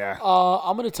 Okay. Yeah.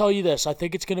 I'm going to tell you this. I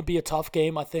think it's going to be a tough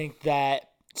game. I think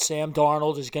that Sam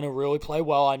Darnold is going to really play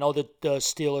well. I know that the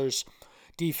Steelers'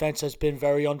 defense has been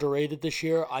very underrated this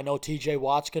year. I know T.J.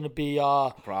 Watt's going to be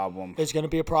problem. It's going to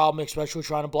be a problem, especially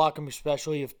trying to block him,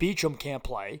 especially if Beachum can't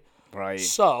play. Right.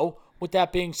 So, with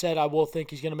that being said, I will think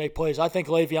he's going to make plays. I think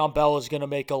Le'Veon Bell is going to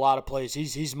make a lot of plays.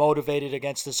 He's motivated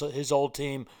against his old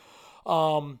team.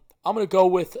 I'm going to go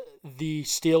with the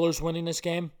Steelers winning this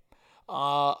game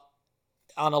on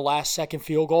a last-second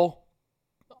field goal,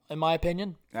 in my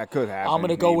opinion. That could happen. I'm going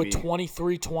to go with maybe.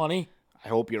 23-20. I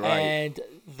hope you're right. And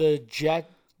the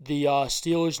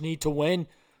Steelers need to win.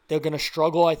 They're going to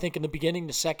struggle, I think, in the beginning.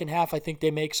 The second half, I think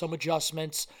they make some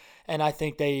adjustments. And I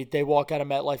think they walk out of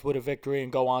MetLife with a victory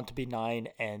and go on to be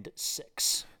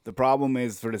 9-6. The problem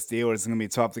is for the Steelers, it's going to be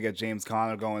tough to get James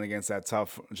Conner going against that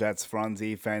tough Jets front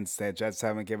defense. The Jets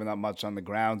haven't given up much on the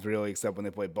ground, really, except when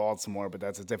they play Baltimore, but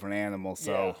that's a different animal.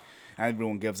 So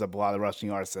everyone gives up a lot of rushing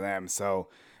yards to them. So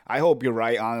I hope you're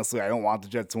right, honestly. I don't want the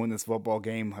Jets to win this football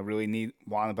game. I really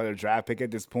want a better draft pick at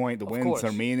this point. The wins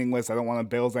are meaningless. I don't want to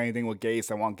build anything with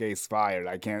Gase. I want Gase fired.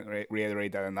 I can't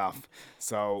reiterate that enough.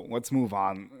 So let's move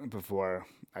on before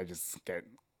I just get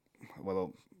a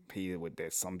little heated with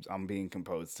this. I'm being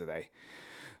composed today.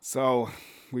 So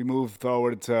we move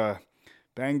forward to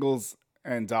Bengals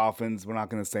and Dolphins, we're not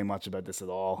going to say much about this at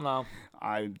all. No.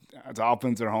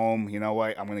 Dolphins are home. You know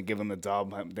what? I'm going to give them the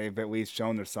dub. They've at least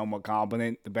shown they're somewhat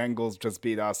competent. The Bengals just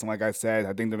beat us, and like I said,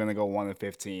 I think they're going to go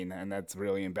 1-15, and that's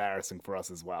really embarrassing for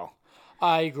us as well.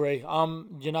 I agree.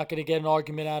 You're not going to get an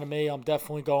argument out of me. I'm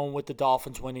definitely going with the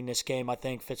Dolphins winning this game. I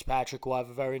think Fitzpatrick will have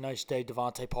a very nice day.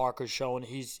 Devontae Parker's showing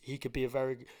he could be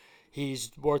he's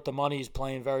worth the money. He's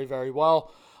playing very, very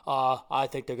well. I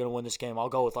think they're going to win this game. I'll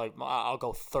go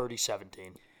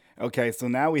 30-17. Okay, so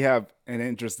now we have an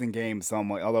interesting game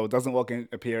somewhat, although it doesn't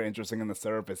appear interesting on the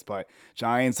surface, but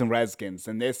Giants and Redskins,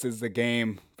 and this is the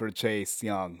game for Chase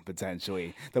Young,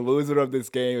 potentially. The loser of this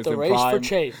game is the race for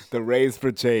Chase. The race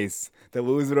for Chase. The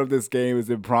loser of this game is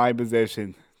in prime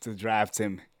position to draft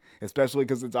him, especially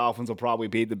because the Dolphins will probably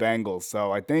beat the Bengals.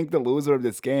 So I think the loser of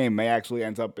this game may actually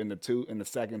end up in the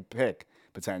second pick,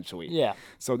 potentially. Yeah.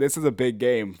 So this is a big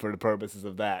game for the purposes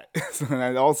of that.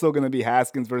 And also going to be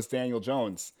Haskins versus Daniel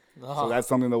Jones. So that's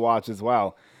something to watch as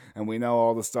well. And we know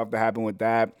all the stuff that happened with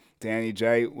that. Danny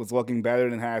J was looking better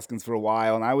than Haskins for a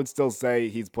while, and I would still say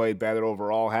he's played better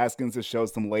overall. Haskins has showed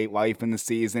some late life in the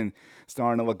season,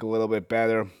 starting to look a little bit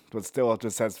better, but still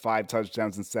just has 5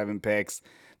 touchdowns and 7 picks.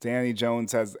 Danny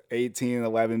Jones has 18 and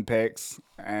 11 picks,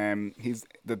 and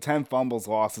the 10 fumbles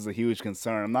lost is a huge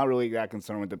concern. I'm not really that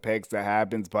concerned with the picks that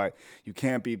happens, but you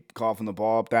can't be coughing the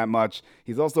ball up that much.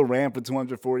 He's also ran for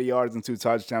 240 yards and 2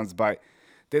 touchdowns, but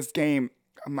this game,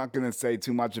 I'm not going to say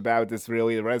too much about this,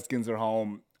 really. The Redskins are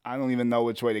home. I don't even know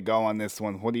which way to go on this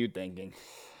one. What are you thinking?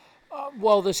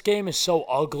 Well, this game is so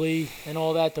ugly and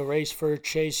all that. The race for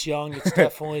Chase Young, it's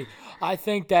definitely – I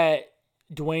think that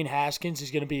Dwayne Haskins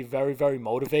is going to be very, very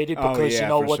motivated because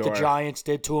what the Giants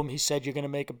did to him. He said you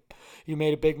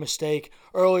made a big mistake.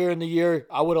 Earlier in the year,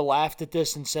 I would have laughed at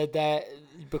this and said that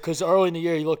because early in the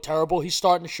year he looked terrible. He's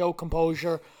starting to show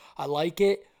composure. I like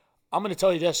it. I'm going to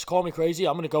tell you this. Call me crazy.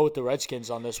 I'm going to go with the Redskins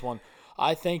on this one.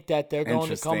 I think that they're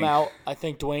going to come out. I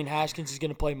think Dwayne Haskins is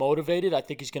going to play motivated. I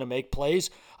think he's going to make plays.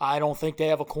 I don't think they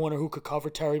have a corner who could cover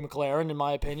Terry McLaurin, in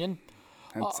my opinion.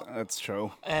 That's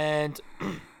true. And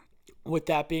with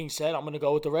that being said, I'm going to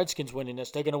go with the Redskins winning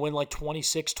this. They're going to win like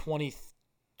 26-23.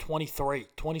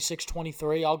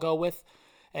 26-23 I'll go with.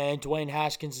 And Dwayne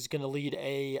Haskins is going to lead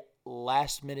a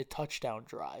last-minute touchdown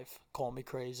drive. Call me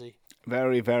crazy.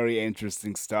 Very, very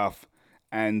interesting stuff.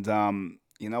 And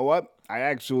you know what? I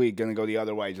actually going to go the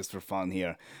other way just for fun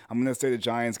here. I'm going to say the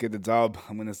Giants get the dub.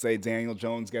 I'm going to say Daniel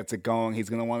Jones gets it going. He's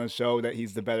going to want to show that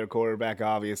he's the better quarterback,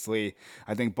 obviously.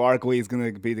 I think Barkley is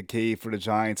going to be the key for the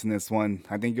Giants in this one.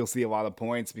 I think you'll see a lot of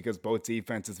points because both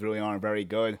defenses really aren't very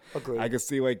good. Agreed. I could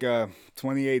see like a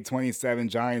 28-27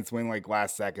 Giants win like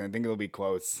last second. I think it'll be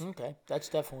close. Okay, that's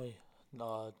definitely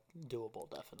doable,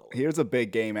 definitely. Here's a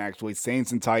big game, actually.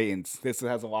 Saints and Titans. This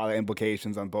has a lot of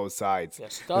implications on both sides.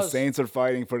 Yes, it does. The Saints are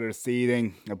fighting for their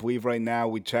seeding. I believe right now,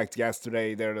 we checked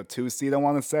yesterday, they're the 2 seed, I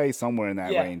want to say, somewhere in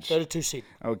that range. Yeah, they're the 2 seed.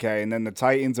 Okay, and then the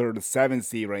Titans are the 7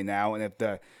 seed right now, and if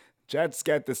the Jets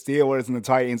get the Steelers and the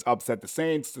Titans upset the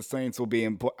Saints will be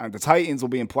the Titans will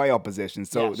be in playoff position.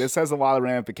 So This has a lot of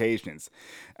ramifications.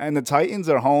 And the Titans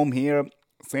are home here.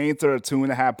 Saints are a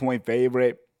 2.5-point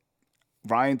favorite.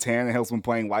 Ryan Tannehill's been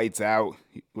playing lights out,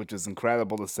 which is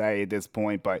incredible to say at this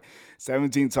point, but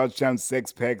 17 touchdowns,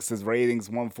 6 picks, his rating's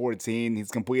 114. He's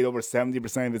completed over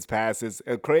 70% of his passes.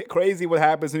 Crazy what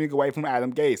happens when you go away from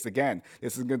Adam Gase. Again,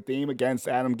 this is a good theme against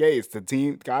Adam Gase.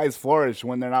 The guys flourish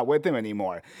when they're not with him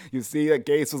anymore. You see that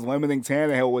Gase was limiting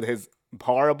Tannehill with his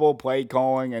horrible play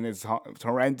calling and his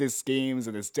horrendous schemes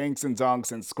and his dinks and dunks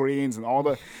and screens and all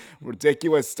the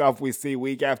ridiculous stuff we see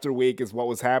week after week is what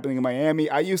was happening in Miami.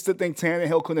 I used to think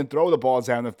Tannehill couldn't throw the balls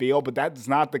down the field, but that's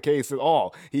not the case at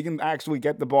all. He can actually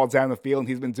get the ball down the field, and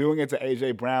he's been doing it to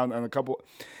A.J. Brown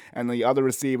and the other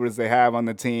receivers they have on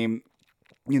the team,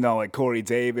 like Corey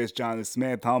Davis, Jonnu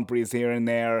Smith, Humphreys here and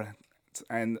there.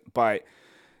 But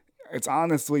it's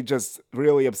honestly just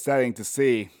really upsetting to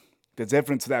see the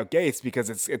difference without Gase because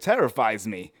it terrifies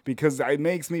me because it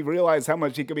makes me realize how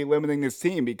much he could be limiting this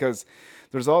team because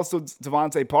there's also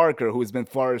Devontae Parker who's been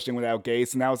flourishing without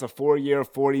Gase, and now it's a 4-year,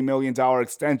 $40 million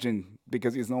extension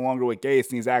because he's no longer with Gase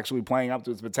and he's actually playing up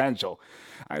to his potential.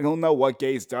 I don't know what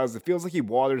Gase does. It feels like he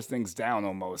waters things down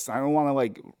almost. I don't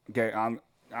want to get on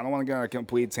a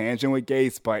complete tangent with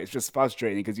Gase, but it's just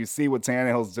frustrating because you see what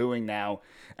Tannehill's doing now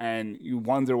and you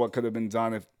wonder what could have been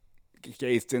done if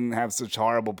Gase didn't have such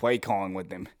horrible play calling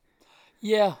with him.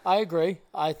 Yeah, I agree.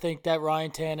 I think that Ryan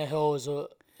Tannehill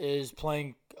is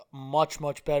playing much,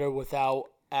 much better without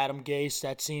Adam Gase.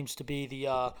 That seems to be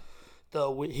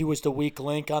he was the weak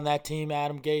link on that team.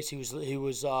 Adam Gase. He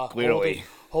was clearly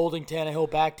holding Tannehill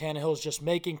back. Tannehill's just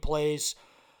making plays.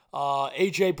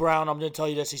 A.J. Brown, I'm going to tell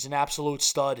you this, he's an absolute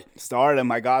stud. Start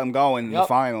him. I got him going in the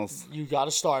finals. You got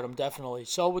to start him, definitely.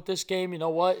 So with this game, you know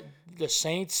what? The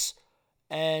Saints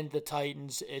and the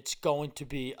Titans, it's going to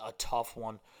be a tough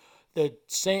one. The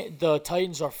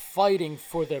Titans are fighting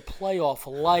for their playoff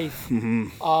life.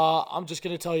 I'm just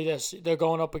going to tell you this. They're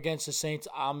going up against the Saints.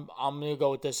 I'm going to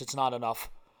go with this. It's not enough.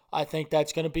 I think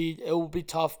it will be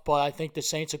tough, but I think the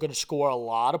Saints are going to score a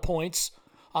lot of points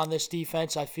on this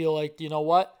defense. I feel like, you know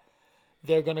what?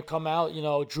 They're going to come out. You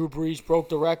know, Drew Brees broke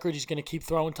the record. He's going to keep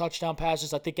throwing touchdown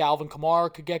passes. I think Alvin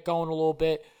Kamara could get going a little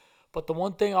bit. But the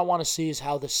one thing I want to see is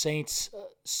how the Saints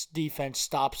defense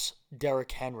stops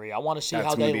Derrick Henry. I want to see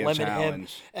how they limit him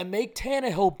and make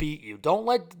Tannehill beat you.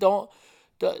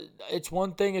 It's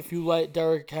one thing if you let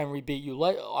Derrick Henry beat you.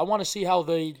 I want to see how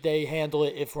they handle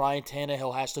it if Ryan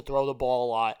Tannehill has to throw the ball a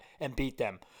lot and beat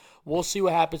them. We'll see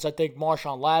what happens. I think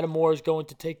Marshawn Lattimore is going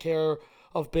to take care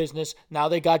of business. Now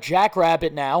they got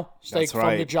Jackrabbit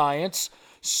from the Giants.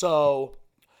 So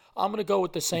I'm going to go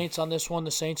with the Saints on this one.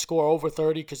 The Saints score over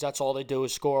 30 because that's all they do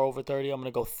is score over 30. I'm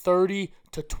going to go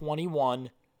 30-21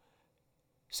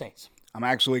 Saints. I'm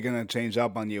actually going to change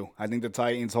up on you. I think the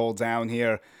Titans hold down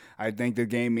here. I think the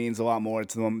game means a lot more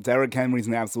to them. Derrick Henry's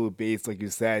an absolute beast, like you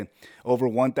said. Over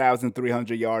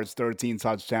 1,300 yards, 13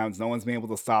 touchdowns. No one's been able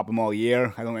to stop him all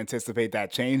year. I don't anticipate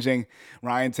that changing.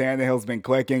 Ryan Tannehill's been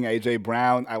clicking. A.J.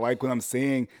 Brown, I like what I'm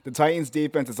seeing. The Titans'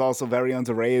 defense is also very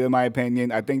underrated, in my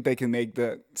opinion. I think they can make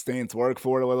the Saints work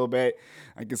for it a little bit.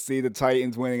 I can see the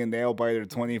Titans winning a nail-biter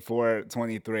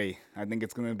 24-23. I think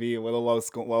it's going to be a little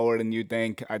lower than you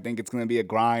think. I think it's going to be a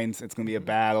grind. It's going to be a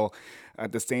battle.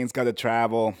 The Saints got to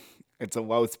travel. It's a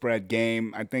low-spread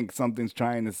game. I think something's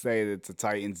trying to say that it's a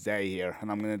Titans day here,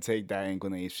 and I'm going to take that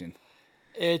inclination.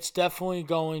 It's definitely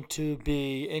going to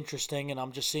be interesting, and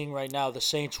I'm just seeing right now the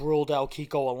Saints ruled out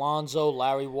Kiko Alonso,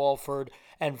 Larry Walford,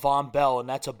 and Von Bell, and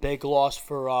that's a big loss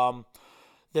for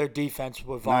their defense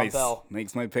with Von Bell.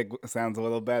 Makes my pick sounds a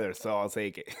little better, so I'll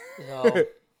take it. So,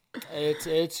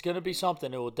 it's going to be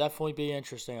something. It will definitely be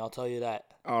interesting, I'll tell you that.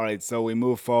 All right, so we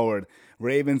move forward.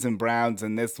 Ravens and Browns,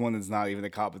 and this one is not even a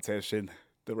competition.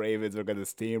 The Ravens are going to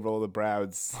steamroll the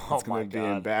Browns. It's going to be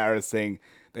embarrassing.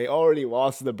 They already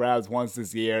lost to the Browns once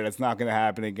this year. That's not going to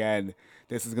happen again.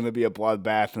 This is going to be a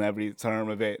bloodbath in every term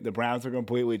of it. The Browns are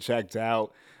completely checked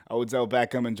out. Odell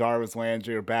Beckham and Jarvis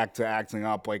Landry are back to acting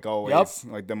up like always,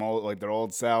 like their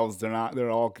old selves.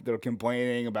 They're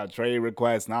complaining about trade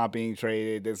requests not being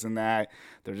traded, this and that.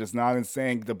 They're just not in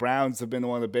sync. The Browns have been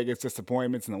one of the biggest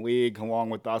disappointments in the league, along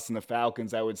with us and the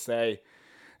Falcons, I would say.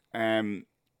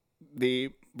 The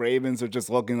Ravens are just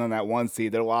looking on that one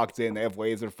seed. They're locked in. They have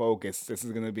laser focus. This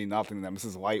is going to be nothing to them. This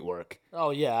is light work. Oh,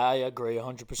 yeah, I agree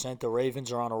 100%. The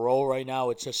Ravens are on a roll right now.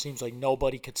 It just seems like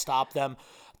nobody could stop them.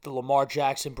 The Lamar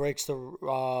Jackson breaks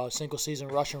the single-season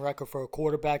rushing record for a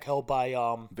quarterback held by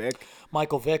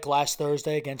Michael Vick last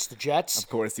Thursday against the Jets. Of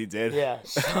course he did. Yeah.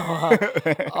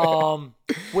 So,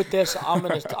 with this, I'm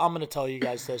gonna tell you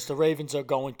guys this: the Ravens are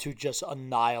going to just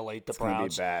annihilate the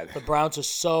Browns. It's gonna be bad. The Browns are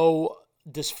so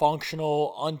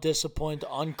dysfunctional, undisciplined,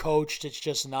 uncoached. It's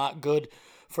just not good.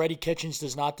 Freddie Kitchens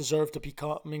does not deserve to be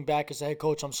coming back as a head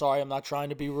coach. I'm sorry, I'm not trying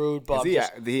to be rude, but he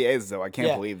is though. I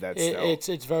can't believe that.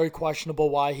 It's very questionable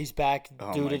why he's back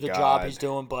due to the job he's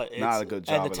doing, but it's not a good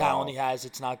job and the talent he has.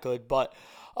 It's not good, but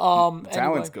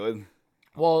talent's good.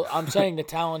 Well, I'm saying the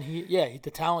talent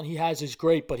he has is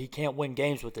great, but he can't win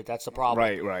games with it. That's the problem.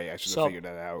 Right. I should have figured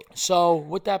that out. So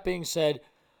with that being said,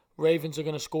 Ravens are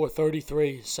going to score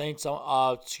 33.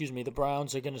 The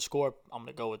Browns are going to score. I'm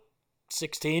going to go with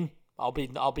 16. I'll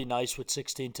be nice with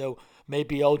 16 too.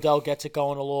 Maybe Odell gets it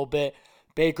going a little bit.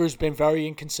 Baker's been very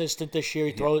inconsistent this year.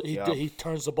 He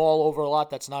turns the ball over a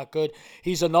lot. That's not good.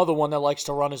 He's another one that likes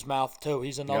to run his mouth too.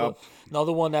 He's another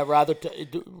one that rather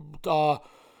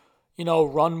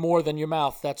run more than your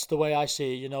mouth. That's the way I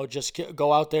see it. Just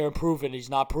go out there and prove it. He's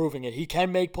not proving it. He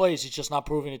can make plays. He's just not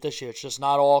proving it this year. It's just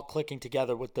not all clicking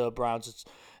together with the Browns.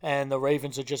 And the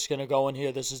Ravens are just going to go in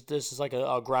here. This is like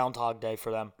a Groundhog Day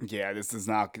for them. Yeah, this is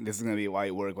going to be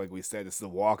light work, like we said. This is a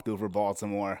walkthrough for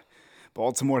Baltimore.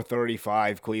 Baltimore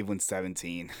 35, Cleveland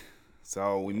 17.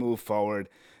 So we move forward.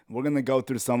 We're going to go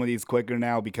through some of these quicker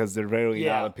now because they're really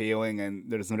not appealing and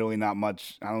there's really not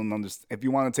much. I don't understand. If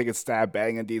you want to take a stab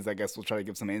betting at these, I guess we'll try to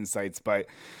give some insights. But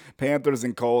Panthers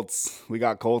and Colts, we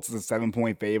got Colts as a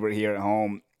 7-point favorite here at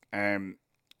home. And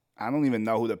I don't even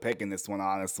know who to pick in this one,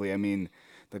 honestly. I mean,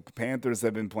 the Panthers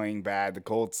have been playing bad. The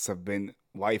Colts have been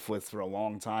lifeless for a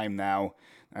long time now.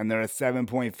 And they're a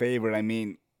 7-point favorite. I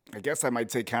mean, I guess I might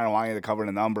take Carolina to cover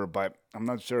the number, but I'm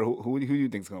not sure. Who do you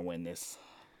think is going to win this?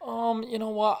 You know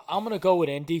what? I'm going to go with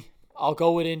Indy. I'll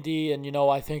go with Indy, and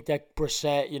I think that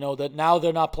Brissett, that now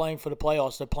they're not playing for the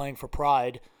playoffs, they're playing for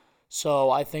pride.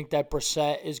 So I think that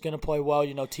Brissett is going to play well.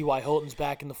 T.Y. Hilton's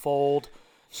back in the fold.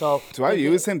 So do I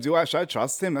use him? Should I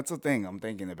trust him? That's the thing I'm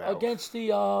thinking about. Against the,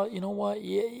 you know what?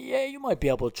 Yeah, you might be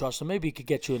able to trust him. Maybe he could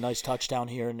get you a nice touchdown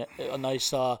here and a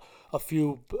nice, a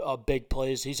few big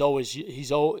plays.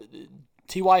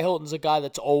 T.Y. Hilton's a guy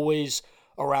that's always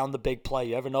around the big play.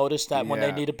 You ever notice that when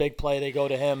they need a big play, they go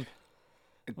to him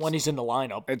when he's in the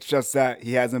lineup? It's just that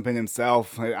he hasn't been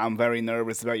himself. I'm very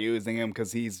nervous about using him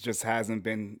because he's just hasn't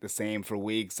been the same for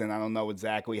weeks, and I don't know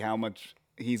exactly how much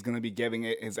he's going to be giving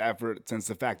it his effort since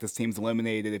the fact this team's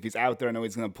eliminated. If he's out there, I know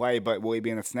he's going to play, but will he be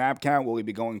in a snap count? Will he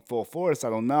be going full force? I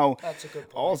don't know. That's a good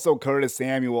point. Also, Curtis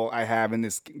Samuel I have in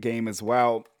this game as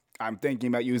well. I'm thinking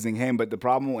about using him, but the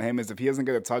problem with him is if he doesn't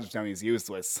get a touchdown, he's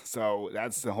useless. So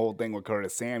that's the whole thing with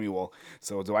Curtis Samuel.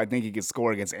 So do I think he could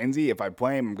score against Indy? If I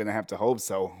play him, I'm going to have to hope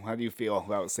so. How do you feel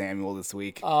about Samuel this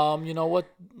week? You know what?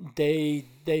 They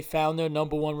found their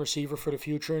number one receiver for the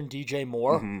future in DJ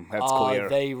Moore. That's clear.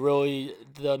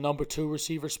 The number two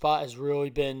receiver spot has really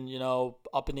been,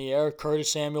 up in the air.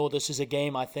 Curtis Samuel, this is a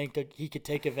game I think that he could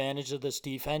take advantage of this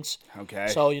defense. Okay.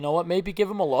 So, you know what? Maybe give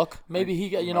him a look.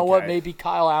 Maybe what? Maybe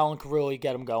Kyle Allen could really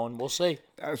get him going. We'll see.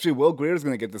 Actually, Will Greer's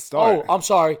going to get the start. Oh, I'm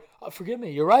sorry. Forgive me.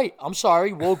 You're right. I'm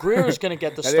sorry. Will Greer is going to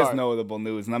get the start. That is notable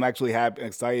news, and I'm actually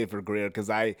excited for Greer because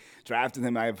I drafted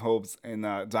him. I have hopes in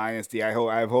Dynasty. I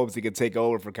have hopes he could take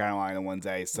over for Carolina one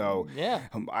day. So, yeah.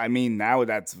 I mean, now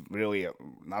that's really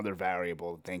another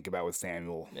variable to think about with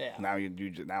Samuel. Yeah. Now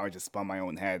now I just spun my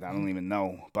own head. I don't even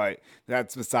know, but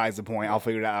that's besides the point. I'll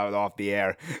figure that out off the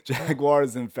air.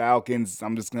 Jaguars and Falcons.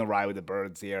 I'm just going to ride with the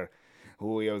birds here.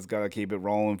 Julio's got to keep it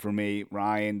rolling for me.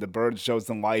 Ryan, the Birds showed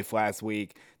some life last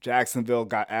week. Jacksonville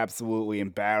got absolutely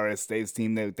embarrassed.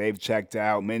 They've checked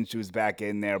out. Minshew's back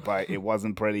in there, but it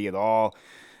wasn't pretty at all.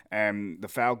 And the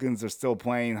Falcons are still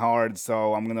playing hard,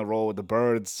 so I'm going to roll with the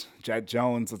Birds. Jet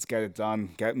Jones, let's get it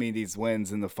done. Get me these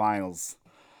wins in the finals.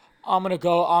 I'm going to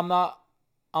go. I'm not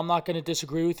going to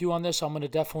disagree with you on this. I'm going to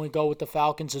definitely go with the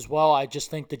Falcons as well. I just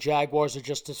think the Jaguars are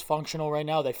just dysfunctional right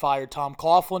now. They fired Tom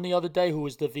Coughlin the other day, who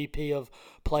was the VP of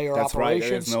player That's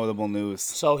operations. Right. That is notable news.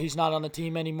 So he's not on the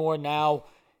team anymore now.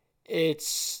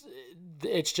 It's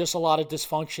just a lot of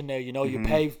dysfunction there. You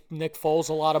pay Nick Foles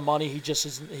a lot of money.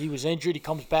 He was injured. He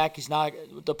comes back. He's not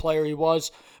the player he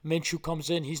was. Minshew comes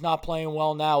in. He's not playing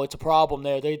well now. It's a problem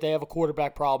there. They have a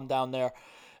quarterback problem down there.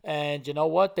 And you know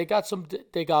what? They got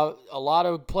a lot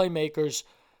of playmakers,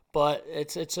 but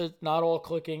it's not all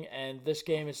clicking. And this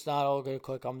game, it's not all going to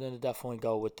click. I'm going to definitely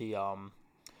go with the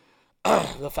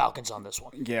Falcons on this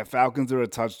one. Yeah, Falcons are a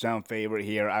touchdown favorite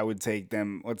here. I would take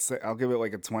them. I'll give it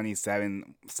like a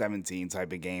 27-17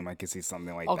 type of game. I could see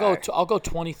something like that. I'll go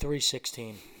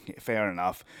 23-16. Fair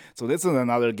enough. So this is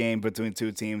another game between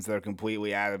two teams that are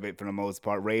completely out of it for the most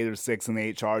part. Raiders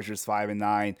 6-8, Chargers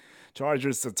 5-9.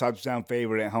 Chargers a touchdown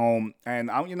favorite at home,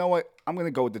 and you know what? I'm gonna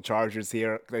go with the Chargers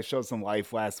here. They showed some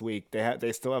life last week.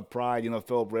 They still have pride.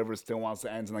 Philip Rivers still wants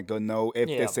to end on a good note. If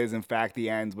this is in fact the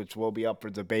end, which will be up for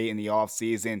debate in the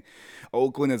offseason.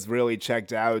 Oakland has really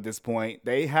checked out at this point.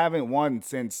 They haven't won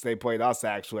since they played us.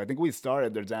 Actually, I think we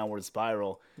started their downward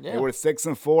spiral. Yeah. They were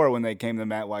 6-4 when they came to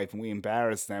MetLife, and we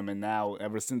embarrassed them. And now,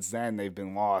 ever since then, they've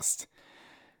been lost.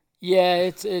 Yeah,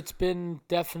 it's been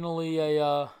definitely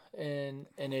an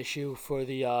issue for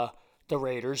the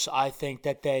Raiders. I think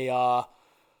that they are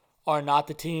not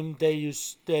the team they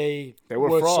used. They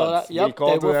were frauds. We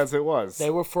called it as it was. They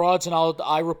were frauds, and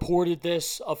I reported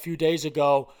this a few days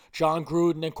ago. John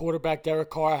Gruden and quarterback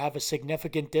Derek Carr have a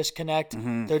significant disconnect.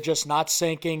 Mm-hmm. They're just not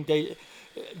syncing.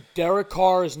 Derek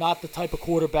Carr is not the type of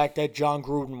quarterback that John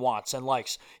Gruden wants and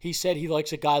likes. He said he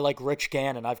likes a guy like Rich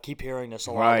Gannon. I keep hearing this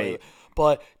a lot lately.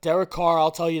 But Derek Carr,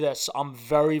 I'll tell you this, I'm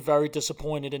very, very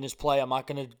disappointed in his play. I'm not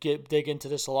going to dig into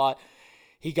this a lot.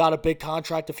 He got a big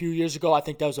contract a few years ago. I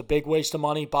think that was a big waste of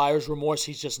money. Buyer's remorse.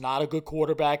 He's just not a good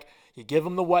quarterback. You give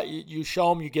him you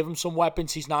show him, you give him some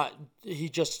weapons. He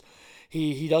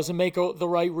doesn't make the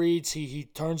right reads. He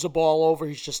turns the ball over.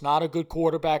 He's just not a good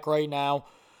quarterback right now.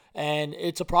 And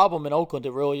it's a problem in Oakland.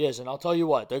 It really is. And I'll tell you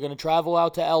what, they're going to travel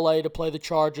out to L.A. to play the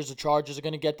Chargers. The Chargers are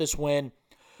going to get this win.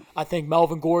 I think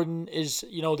Melvin Gordon is,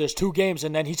 there's 2 games,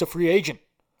 and then he's a free agent.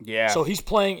 Yeah. So he's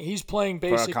playing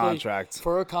basically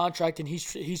for a contract, and he's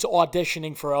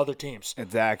auditioning for other teams.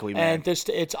 Exactly, man. And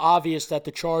it's obvious that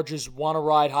the Chargers want to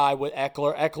ride high with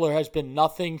Eckler. Eckler has been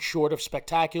nothing short of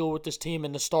spectacular with this team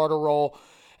in the starter role,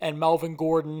 and Melvin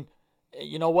Gordon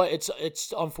you know what?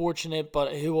 It's unfortunate,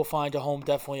 but he will find a home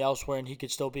definitely elsewhere, and he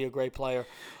could still be a great player.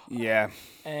 Yeah.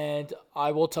 And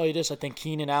I will tell you this: I think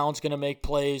Keenan Allen's going to make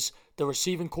plays. The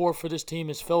receiving core for this team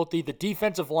is filthy. The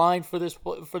defensive line for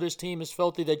this team is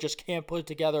filthy. They just can't put it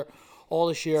together all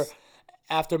this year.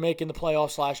 After making the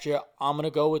playoffs last year, I'm going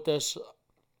to go with this.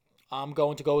 I'm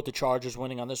going to go with the Chargers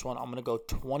winning on this one. I'm going to go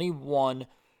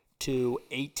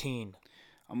 21-18.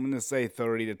 I'm going to say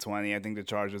 30-20. I think the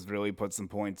Chargers really put some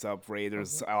points up.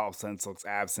 Raiders' offense looks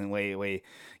absent lately.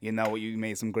 You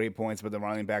made some great points with the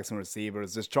running backs and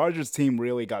receivers. This Chargers team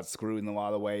really got screwed in a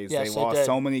lot of ways. Yes, they lost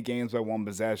so many games by one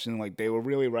possession. Like, they were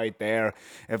really right there.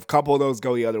 If a couple of those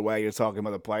go the other way, you're talking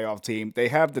about a playoff team. They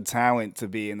have the talent to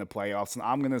be in the playoffs, and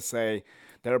I'm going to say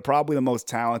they're probably the most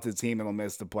talented team that'll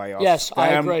miss the playoffs. Yes, I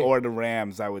agree. Or the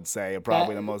Rams, I would say, are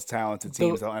probably the most talented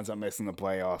teams that ends up missing the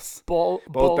playoffs. Both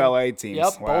LA teams.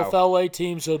 Yep, wow. both LA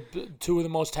teams are two of the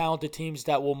most talented teams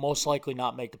that will most likely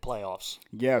not make the playoffs.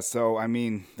 Yeah, so, I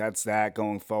mean, that's that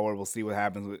going forward. We'll see what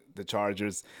happens with the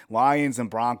Chargers. Lions and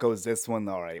Broncos, this one,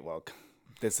 all right, look,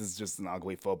 this is just an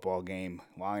ugly football game.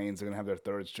 Lions are going to have their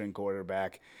third-string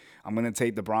quarterback. I'm going to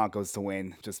take the Broncos to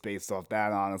win just based off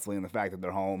that, honestly, and the fact that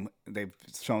they're home. They've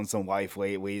shown some life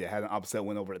lately. They had an upset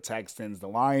win over the Texans. The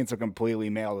Lions are completely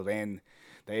mailed it in.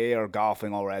 They are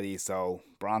golfing already, so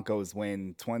Broncos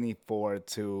win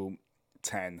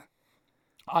 24-10.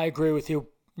 I agree with you.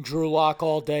 Drew Lock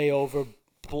all day over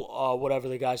whatever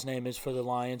the guy's name is for the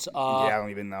Lions. I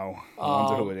don't even know. I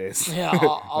wonder who it is. Yeah,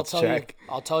 I'll tell you.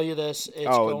 I'll tell you this.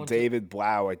 It's David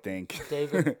Blau, I think.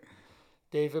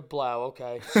 David Blau.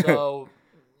 Okay, so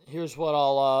here's what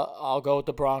I'll go with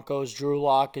the Broncos. Drew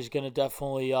Lock is going to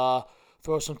definitely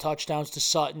throw some touchdowns to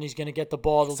Sutton. He's going to get the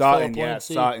ball to Sutton. Phillip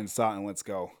Yeah, Sutton. Let's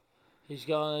go. He's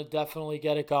going to definitely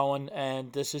get it going,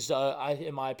 and this is,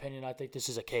 in my opinion, I think this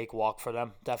is a cakewalk for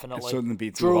them. Definitely. It shouldn't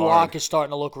be too Drew hard. Lock is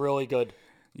starting to look really good.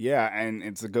 Yeah, and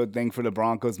it's a good thing for the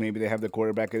Broncos. Maybe they have the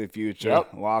quarterback of the future.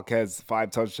 Yep. Locke has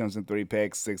 5 touchdowns and 3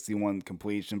 picks, 61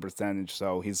 completion percentage.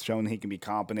 So he's shown he can be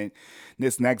competent.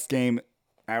 This next game,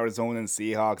 Arizona and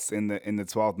Seahawks in the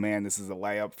 12th man. This is a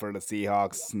layup for the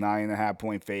Seahawks.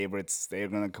 9.5-point favorites. They're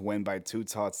going to win by 2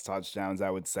 touchdowns, I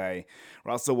would say.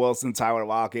 Russell Wilson, Tyler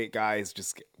Lockett, guys,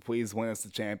 just please win us the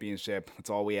championship. That's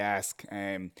all we ask.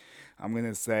 And I'm going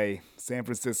to say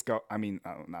Seattle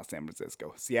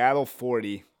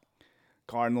 40,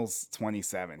 Cardinals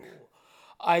 27.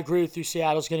 I agree with you.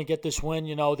 Seattle's going to get this win.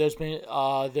 You know, there's been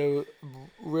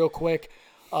real quick.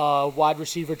 Wide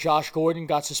receiver Josh Gordon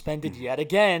got suspended yet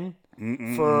again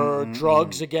for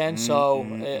drugs again. So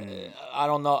I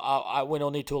don't know. We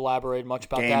don't need to elaborate much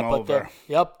about Game that. over.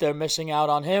 But they're missing out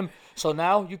on him. So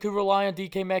now you can rely on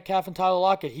DK Metcalf and Tyler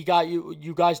Lockett. He got you.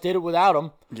 You guys did it without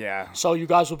him. Yeah. So you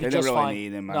guys will be They just didn't really fine.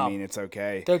 need him. No, I mean, it's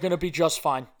okay. they're going to be just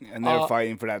fine. And they're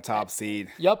fighting for that top seed.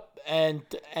 Yep. And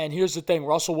here's the thing.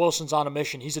 Russell Wilson's on a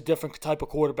mission. He's a different type of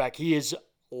quarterback. He is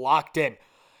locked in.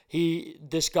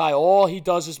 This guy, all he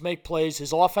does is make plays.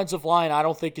 His offensive line, I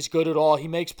don't think, is good at all. He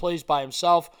makes plays by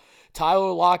himself.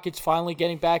 Tyler Lockett's finally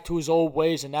getting back to his old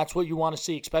ways, and that's what you want to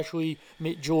see, especially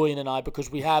Julian and I, because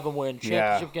we have him. We're in the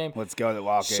championship game. Let's go to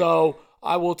Lockett. So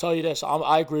I will tell you this.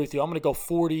 I agree with you. I'm going to go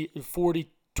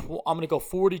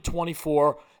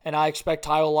 40-24, and I expect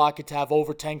Tyler Lockett to have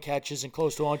over 10 catches and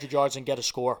close to 100 yards and get a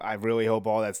score. I really hope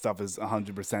all that stuff is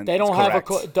 100%. They don't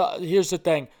correct. have here's the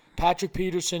thing. Patrick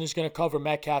Peterson is going to cover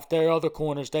Metcalf. Their other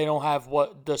corners, they don't have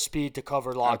the speed to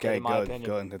cover Lockett, in my opinion.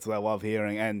 Good. That's what I love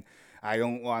hearing. And I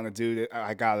don't want to do that.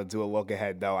 I got to do a look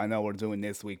ahead, though. I know we're doing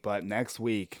this week, but next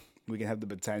week we can have the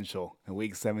potential in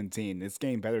Week 17. This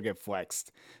game better get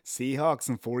flexed. Seahawks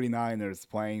and 49ers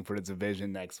playing for the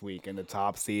division next week in the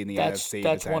top seed in the NFC.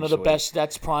 That's one of the best.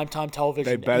 That's primetime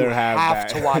television. They better have that.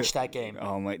 to watch that game.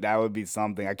 Oh my, that would be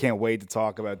something. I can't wait to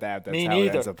talk about that. That's Me how neither.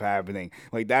 it ends up happening.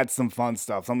 Like, that's some fun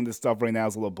stuff. Some of this stuff right now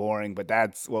is a little boring, but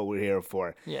that's what we're here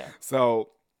for. Yeah. So,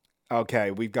 okay,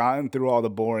 we've gotten through all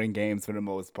the boring games for the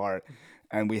most part.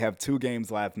 And we have 2 games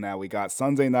left now. We got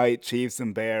Sunday night, Chiefs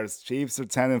and Bears. Chiefs are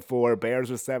 10-4. Bears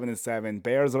are 7-7.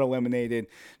 Bears are eliminated.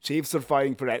 Chiefs are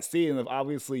fighting for that seed. And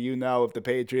obviously, if the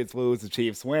Patriots lose, the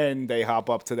Chiefs win, they hop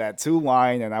up to that 2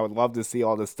 line. And I would love to see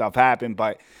all this stuff happen.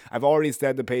 But I've already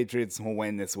said the Patriots will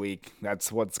win this week.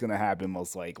 That's what's going to happen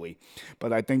most likely.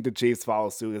 But I think the Chiefs follow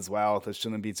suit as well. This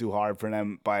shouldn't be too hard for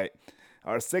them. But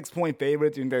our 6-point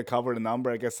favorite, you think they cover the number?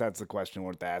 I guess that's a question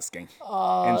worth asking.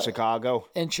 In Chicago?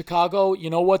 In Chicago, you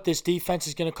know what? This defense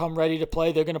is going to come ready to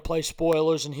play. They're going to play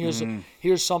spoilers. And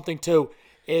here's something, too.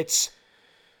 It's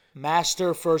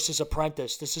master versus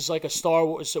apprentice. This is like a Star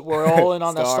Wars. We're all in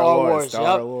on that Star Wars.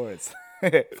 Star Wars.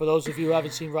 For those of you who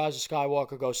haven't seen Rise of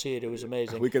Skywalker, go see it. It was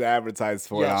amazing. We could advertise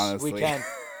for it, honestly. Yes,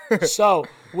 we can. So,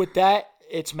 with that,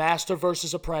 it's Master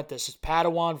versus Apprentice. It's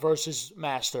Padawan versus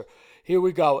Master. Here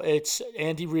we go. It's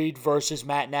Andy Reid versus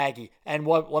Matt Nagy. And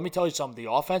let me tell you something.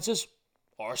 The offenses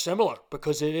are similar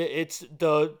because it's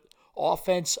the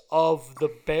offense of the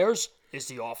Bears is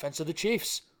the offense of the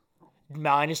Chiefs.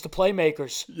 Minus the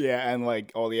playmakers. Yeah, and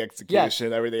like all the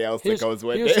execution, everything else that goes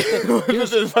with it.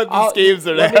 The schemes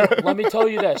are there. Let me tell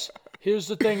you this. Here's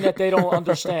the thing that they don't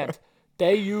understand.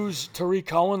 They use Tariq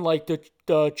Cohen like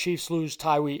the Chiefs lose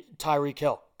Tyreek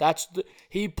Hill.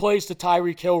 He plays the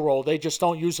Tyreek Hill role. They just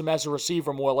don't use him as a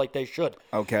receiver more like they should.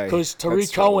 Okay. Because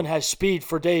Tariq Cohen has speed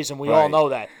for days, and we all know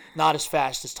that. Not as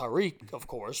fast as Tyreek, of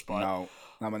course. But no,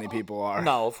 not many people are.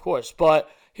 No, of course.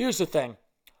 But here's the thing.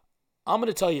 I'm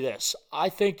going to tell you this. I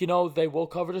think, they will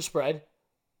cover the spread.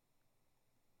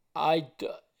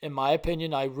 In my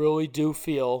opinion, I really do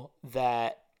feel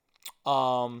that,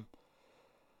 call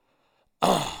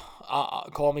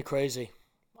me crazy.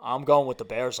 I'm going with the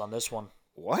Bears on this one.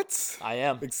 What? I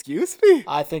am. Excuse me?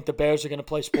 I think the Bears are going to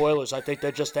play spoilers. I think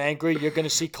they're just angry. You're going to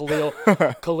see Khalil.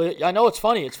 I know it's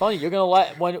funny. It's funny. You're going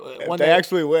to when they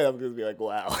actually win, I'm going to be like,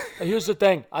 wow. Here's the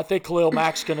thing. I think Khalil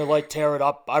Mack's going to tear it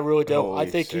up. I really do. Holy I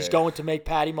think shit. He's going to make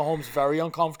Patty Mahomes very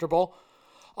uncomfortable.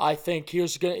 I think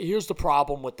here's the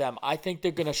problem with them. I think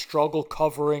they're going to struggle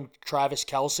covering Travis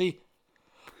Kelce.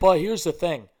 But here's the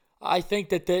thing. I think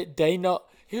that they know.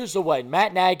 Here's the way.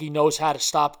 Matt Nagy knows how to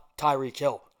stop Tyreek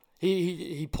Hill.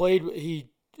 He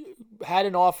had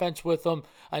an offense with him.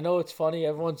 I know it's funny.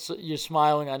 You're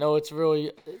smiling. I know it's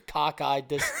really cockeyed,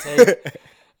 this tape.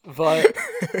 But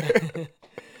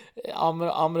I'm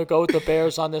gonna go with the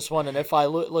Bears on this one. And if I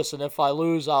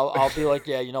lose, I'll be like,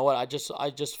 yeah, you know what? I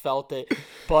just felt it.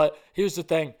 But here's the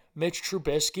thing. Mitch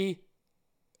Trubisky,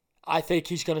 I think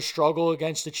he's gonna struggle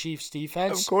against the Chiefs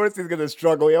defense. Of course he's gonna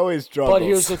struggle. He always struggles. But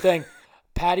here's the thing.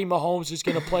 Patty Mahomes is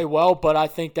going to play well, but I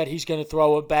think that he's going to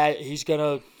throw it bad. He's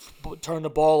going to turn the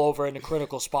ball over in a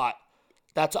critical spot.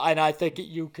 And I think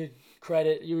you could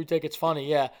credit. You would think it's funny,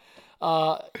 yeah.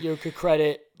 You could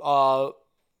credit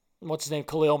what's his name,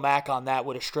 Khalil Mack on that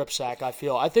with a strip sack. I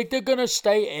think they're going to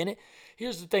stay in it.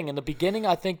 Here's the thing. In the beginning,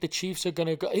 I think the Chiefs are going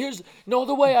to go.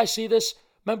 The way I see this.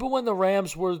 Remember when the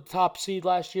Rams were the top seed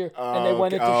last year and they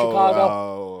went into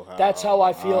Chicago? That's how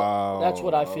I feel. That's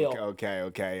what I feel.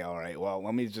 Okay. All right. Well,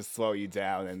 let me just slow you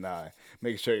down and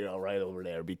make sure you're all right over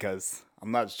there because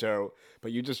I'm not sure.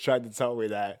 But you just tried to tell me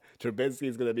that Trubisky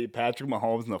is going to beat Patrick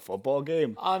Mahomes in a football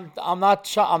game. I'm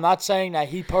not saying that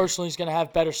he personally is going to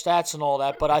have better stats and all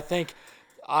that, but I think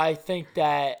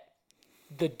that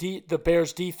the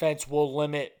Bears defense will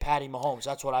limit Patty Mahomes.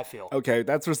 That's what I feel. Okay,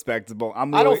 that's respectable.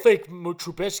 I don't think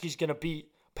Trubisky's going to beat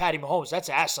Patty Mahomes. That's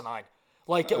asinine.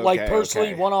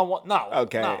 Personally, one-on-one, no.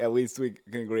 Okay, no. At least we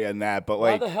can agree on that. But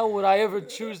why the hell would I ever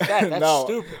choose that? That's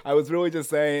stupid. I was really just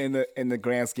saying in the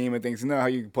grand scheme of things, you know how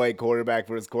you play quarterback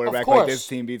versus quarterback, like this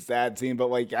team beats that team.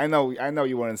 But I know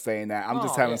you weren't saying that. I'm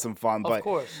just having some fun. But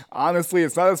honestly,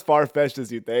 it's not as far fetched as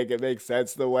you think. It makes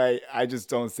sense the way. I just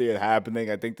don't see it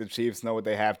happening. I think the Chiefs know what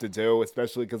they have to do,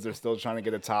 especially because they're still trying to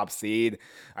get a top seed.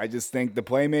 I just think the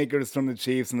playmakers from the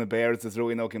Chiefs and the Bears, there's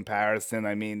really no comparison.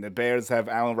 I mean, the Bears have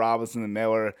Allen Robinson and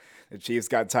Miller. The Chiefs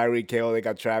got Tyreek Hill. They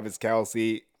got Travis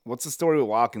Kelce. What's the story with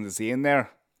Watkins? Is he in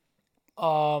there?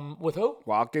 With who?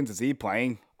 Watkins, is he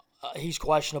playing? He's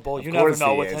questionable. You never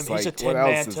know with him. He's a tin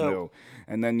man too. New?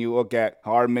 And then you look at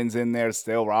Hardman's in there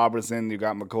still. Robertson. You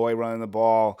got McCoy running the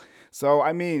ball. So,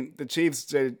 I mean, the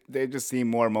Chiefs, they just seem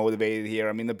more motivated here.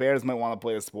 I mean, the Bears might want to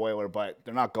play a spoiler, but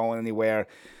they're not going anywhere.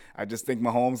 I just think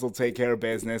Mahomes will take care of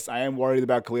business. I am worried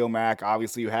about Khalil Mack.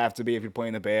 Obviously, you have to be if you're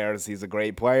playing the Bears. He's a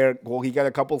great player. Well, he got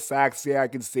a couple sacks. Yeah, I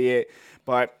can see it.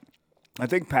 But I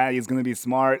think Patty is going to be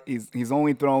smart. He's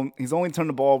only turned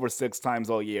the ball over 6 times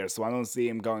all year. So I don't see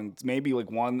him going maybe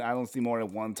one. I don't see more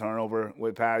than 1 turnover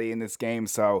with Patty in this game.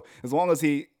 So as long as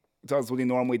he does what he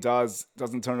normally does,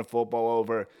 doesn't turn the football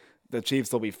over, the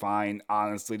Chiefs will be fine,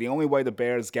 honestly. The only way the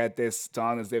Bears get this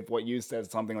done is if what you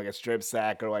said, something like a strip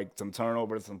sack or some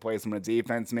turnovers, some plays from the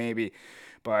defense maybe.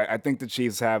 But I think the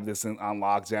Chiefs have this on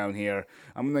lockdown here.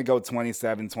 I'm going to go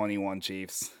 27-21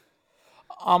 Chiefs.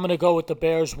 I'm going to go with the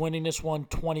Bears winning this one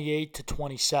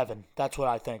 28-27. That's what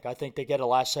I think. I think they get a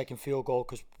last-second field goal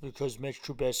because Mitch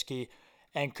Trubisky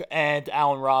and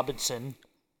Allen Robinson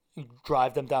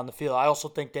drive them down the field. I also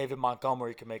think David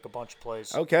Montgomery can make a bunch of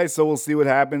plays. Okay, so we'll see what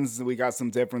happens. We got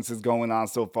some differences going on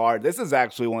so far. This is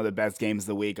actually one of the best games of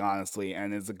the week, honestly,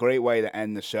 and it's a great way to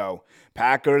end the show.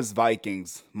 Packers,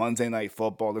 Vikings, Monday Night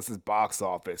Football. This is box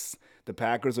office. The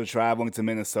Packers are traveling to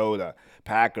Minnesota.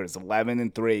 Packers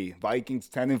 11-3, Vikings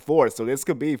 10-4. So this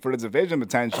could be for the division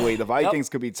potentially. The Vikings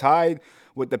could be tied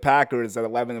with the Packers at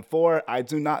 11-4. I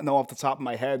do not know off the top of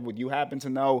my head. Would you happen to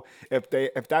know if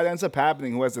that ends up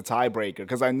happening, who has the tiebreaker?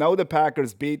 Because I know the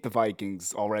Packers beat the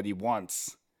Vikings already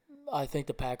once. I think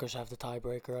the Packers have the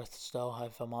tiebreaker still,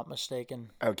 if I'm not mistaken.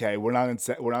 Okay, we're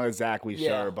not exactly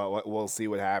sure, but we'll see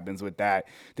what happens with that.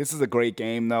 This is a great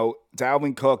game, though.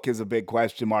 Dalvin Cook is a big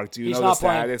question mark. Do you know the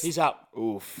status? He's out.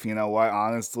 Oof, you know what?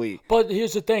 Honestly. But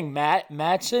here's the thing.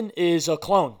 Matson is a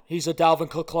clone. He's a Dalvin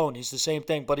Cook clone. He's the same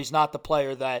thing, but he's not the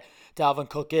player that Dalvin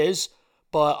Cook is.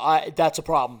 But that's a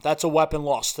problem. That's a weapon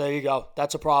lost. There you go.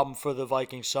 That's a problem for the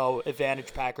Vikings. So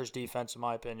advantage Packers defense, in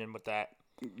my opinion, with that.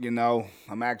 You know,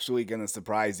 I'm actually going to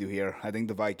surprise you here. I think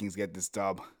the Vikings get this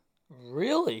dub.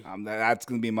 Really? That's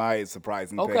going to be my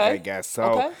surprising pick, I guess.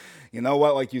 So, You know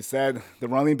what? Like you said, the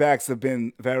running backs have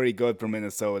been very good for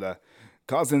Minnesota.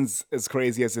 Cousins, as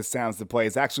crazy as it sounds to play,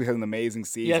 has actually had an amazing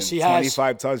season. Yes, he has.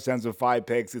 25 touchdowns with 5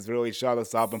 picks. He's really shut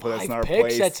us up and put us in our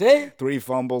place. That's it? 3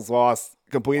 fumbles lost,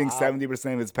 completing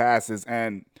 70% of his passes.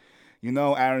 And you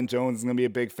know Aaron Jones is going to be a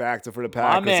big factor for the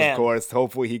Packers, of course.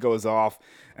 Hopefully he goes off.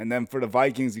 And then for the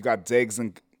Vikings, you got Diggs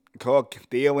and Cook,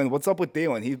 Thielen. What's up with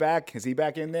Thielen? He's back? Is he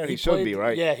back in there? He should be,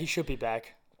 right? Yeah, he should be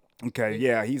back. Okay,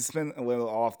 yeah, he's been a little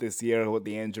off this year with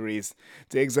the injuries.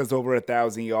 Diggs has over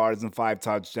 1,000 yards and 5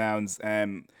 touchdowns.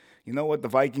 And you know what? The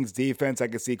Vikings defense, I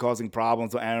could see causing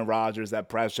problems with Aaron Rodgers, that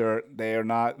pressure. They are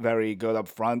not very good up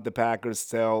front, the Packers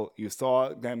still. You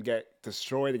saw them get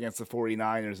destroyed against the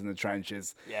 49ers in the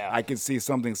trenches. Yeah. I could see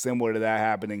something similar to that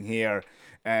happening here.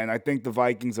 And I think the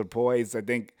Vikings are poised. I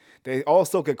think they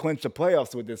also could clinch the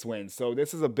playoffs with this win. So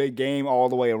this is a big game all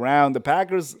the way around. The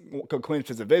Packers could clinch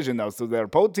the division, though. So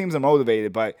both teams are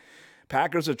motivated. But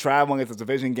Packers are traveling. It's a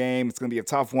division game. It's going to be a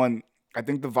tough one. I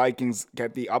think the Vikings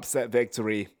get the upset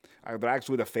victory. They're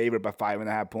actually the favorite by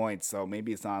 5.5 points. So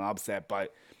maybe it's not an upset.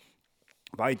 But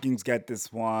Vikings get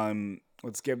this one.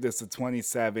 Let's give this a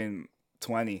 27-20.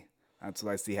 That's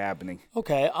what I see happening.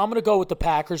 Okay, I'm going to go with the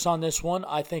Packers on this one.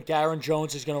 I think Aaron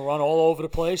Jones is going to run all over the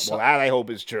place. Well, that I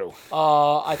hope is true.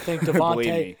 I think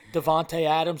Devontae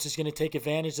Adams is going to take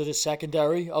advantage of the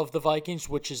secondary of the Vikings,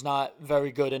 which is not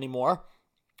very good anymore.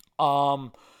 I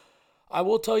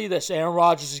will tell you this. Aaron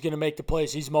Rodgers is going to make the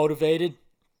plays. He's motivated.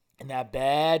 And that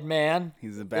bad man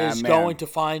is going to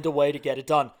find a way to get it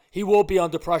done. He will be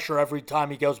under pressure every time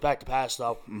he goes back to pass,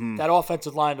 though. Mm-hmm. That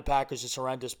offensive line of the Packers is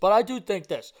horrendous. But I do think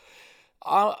this.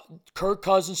 Kirk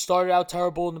Cousins started out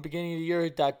terrible in the beginning of the year.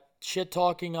 That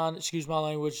shit-talking on, excuse my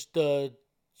language, the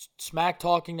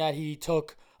smack-talking that he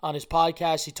took on his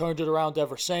podcast, he turned it around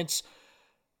ever since.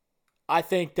 I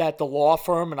think that the law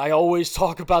firm, and I always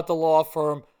talk about the law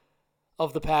firm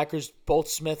of the Packers, both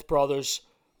Smith brothers,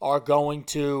 are going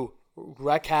to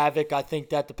wreak havoc. I think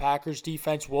that the Packers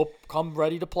defense will come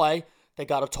ready to play. They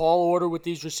got a tall order with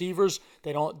these receivers.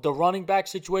 The running back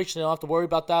situation, they don't have to worry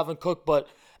about Dalvin Cook, but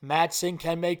Madsen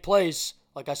can make plays.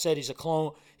 Like I said, he's a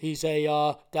clone. He's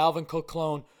a Dalvin Cook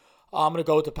clone. I'm going to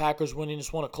go with the Packers winning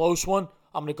this one, a close one.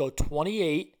 I'm going to go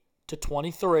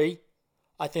 28-23.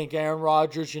 I think Aaron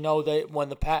Rodgers, when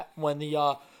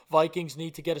the Vikings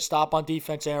need to get a stop on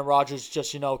defense, Aaron Rodgers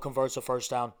just, converts a first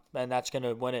down, and that's going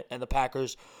to win it. And the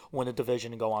Packers win the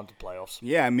division and go on to the playoffs.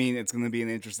 Yeah, I mean, it's going to be an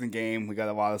interesting game. We got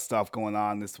a lot of stuff going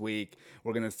on this week.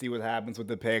 We're going to see what happens with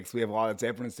the picks. We have a lot of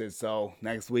differences, so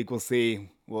next week we'll see.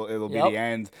 It'll be the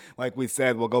end. Like we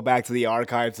said, we'll go back to the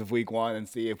archives of week 1 and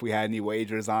see if we had any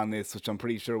wagers on this, which I'm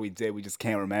pretty sure we did. We just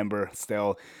can't remember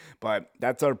still. But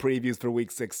that's our previews for week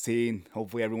 16.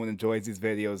 Hopefully everyone enjoys these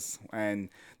videos. And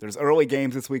there's early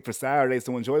games this week for Saturday,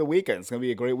 so enjoy the weekend. It's going to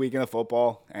be a great weekend of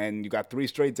football, and you got 3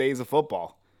 straight days of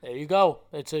football. There you go.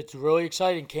 It's really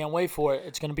exciting. Can't wait for it.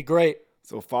 It's going to be great.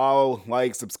 So follow,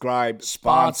 like, subscribe,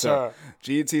 sponsor.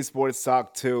 GNT Sports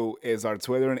Talk 2 is our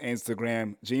Twitter and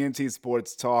Instagram. GNT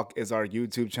Sports Talk is our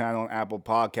YouTube channel and Apple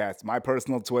Podcasts. My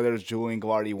personal Twitter is Julian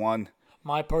Glardy 1.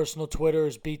 My personal Twitter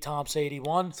is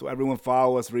btomps81. So everyone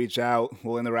follow us, reach out.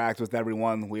 We'll interact with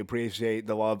everyone. We appreciate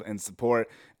the love and support,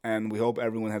 and we hope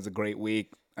everyone has a great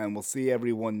week. And we'll see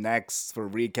everyone next for a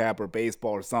recap or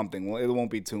baseball or something. Well, it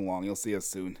won't be too long. You'll see us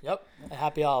soon. Yep.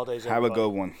 Happy holidays, everybody. Have a good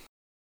one.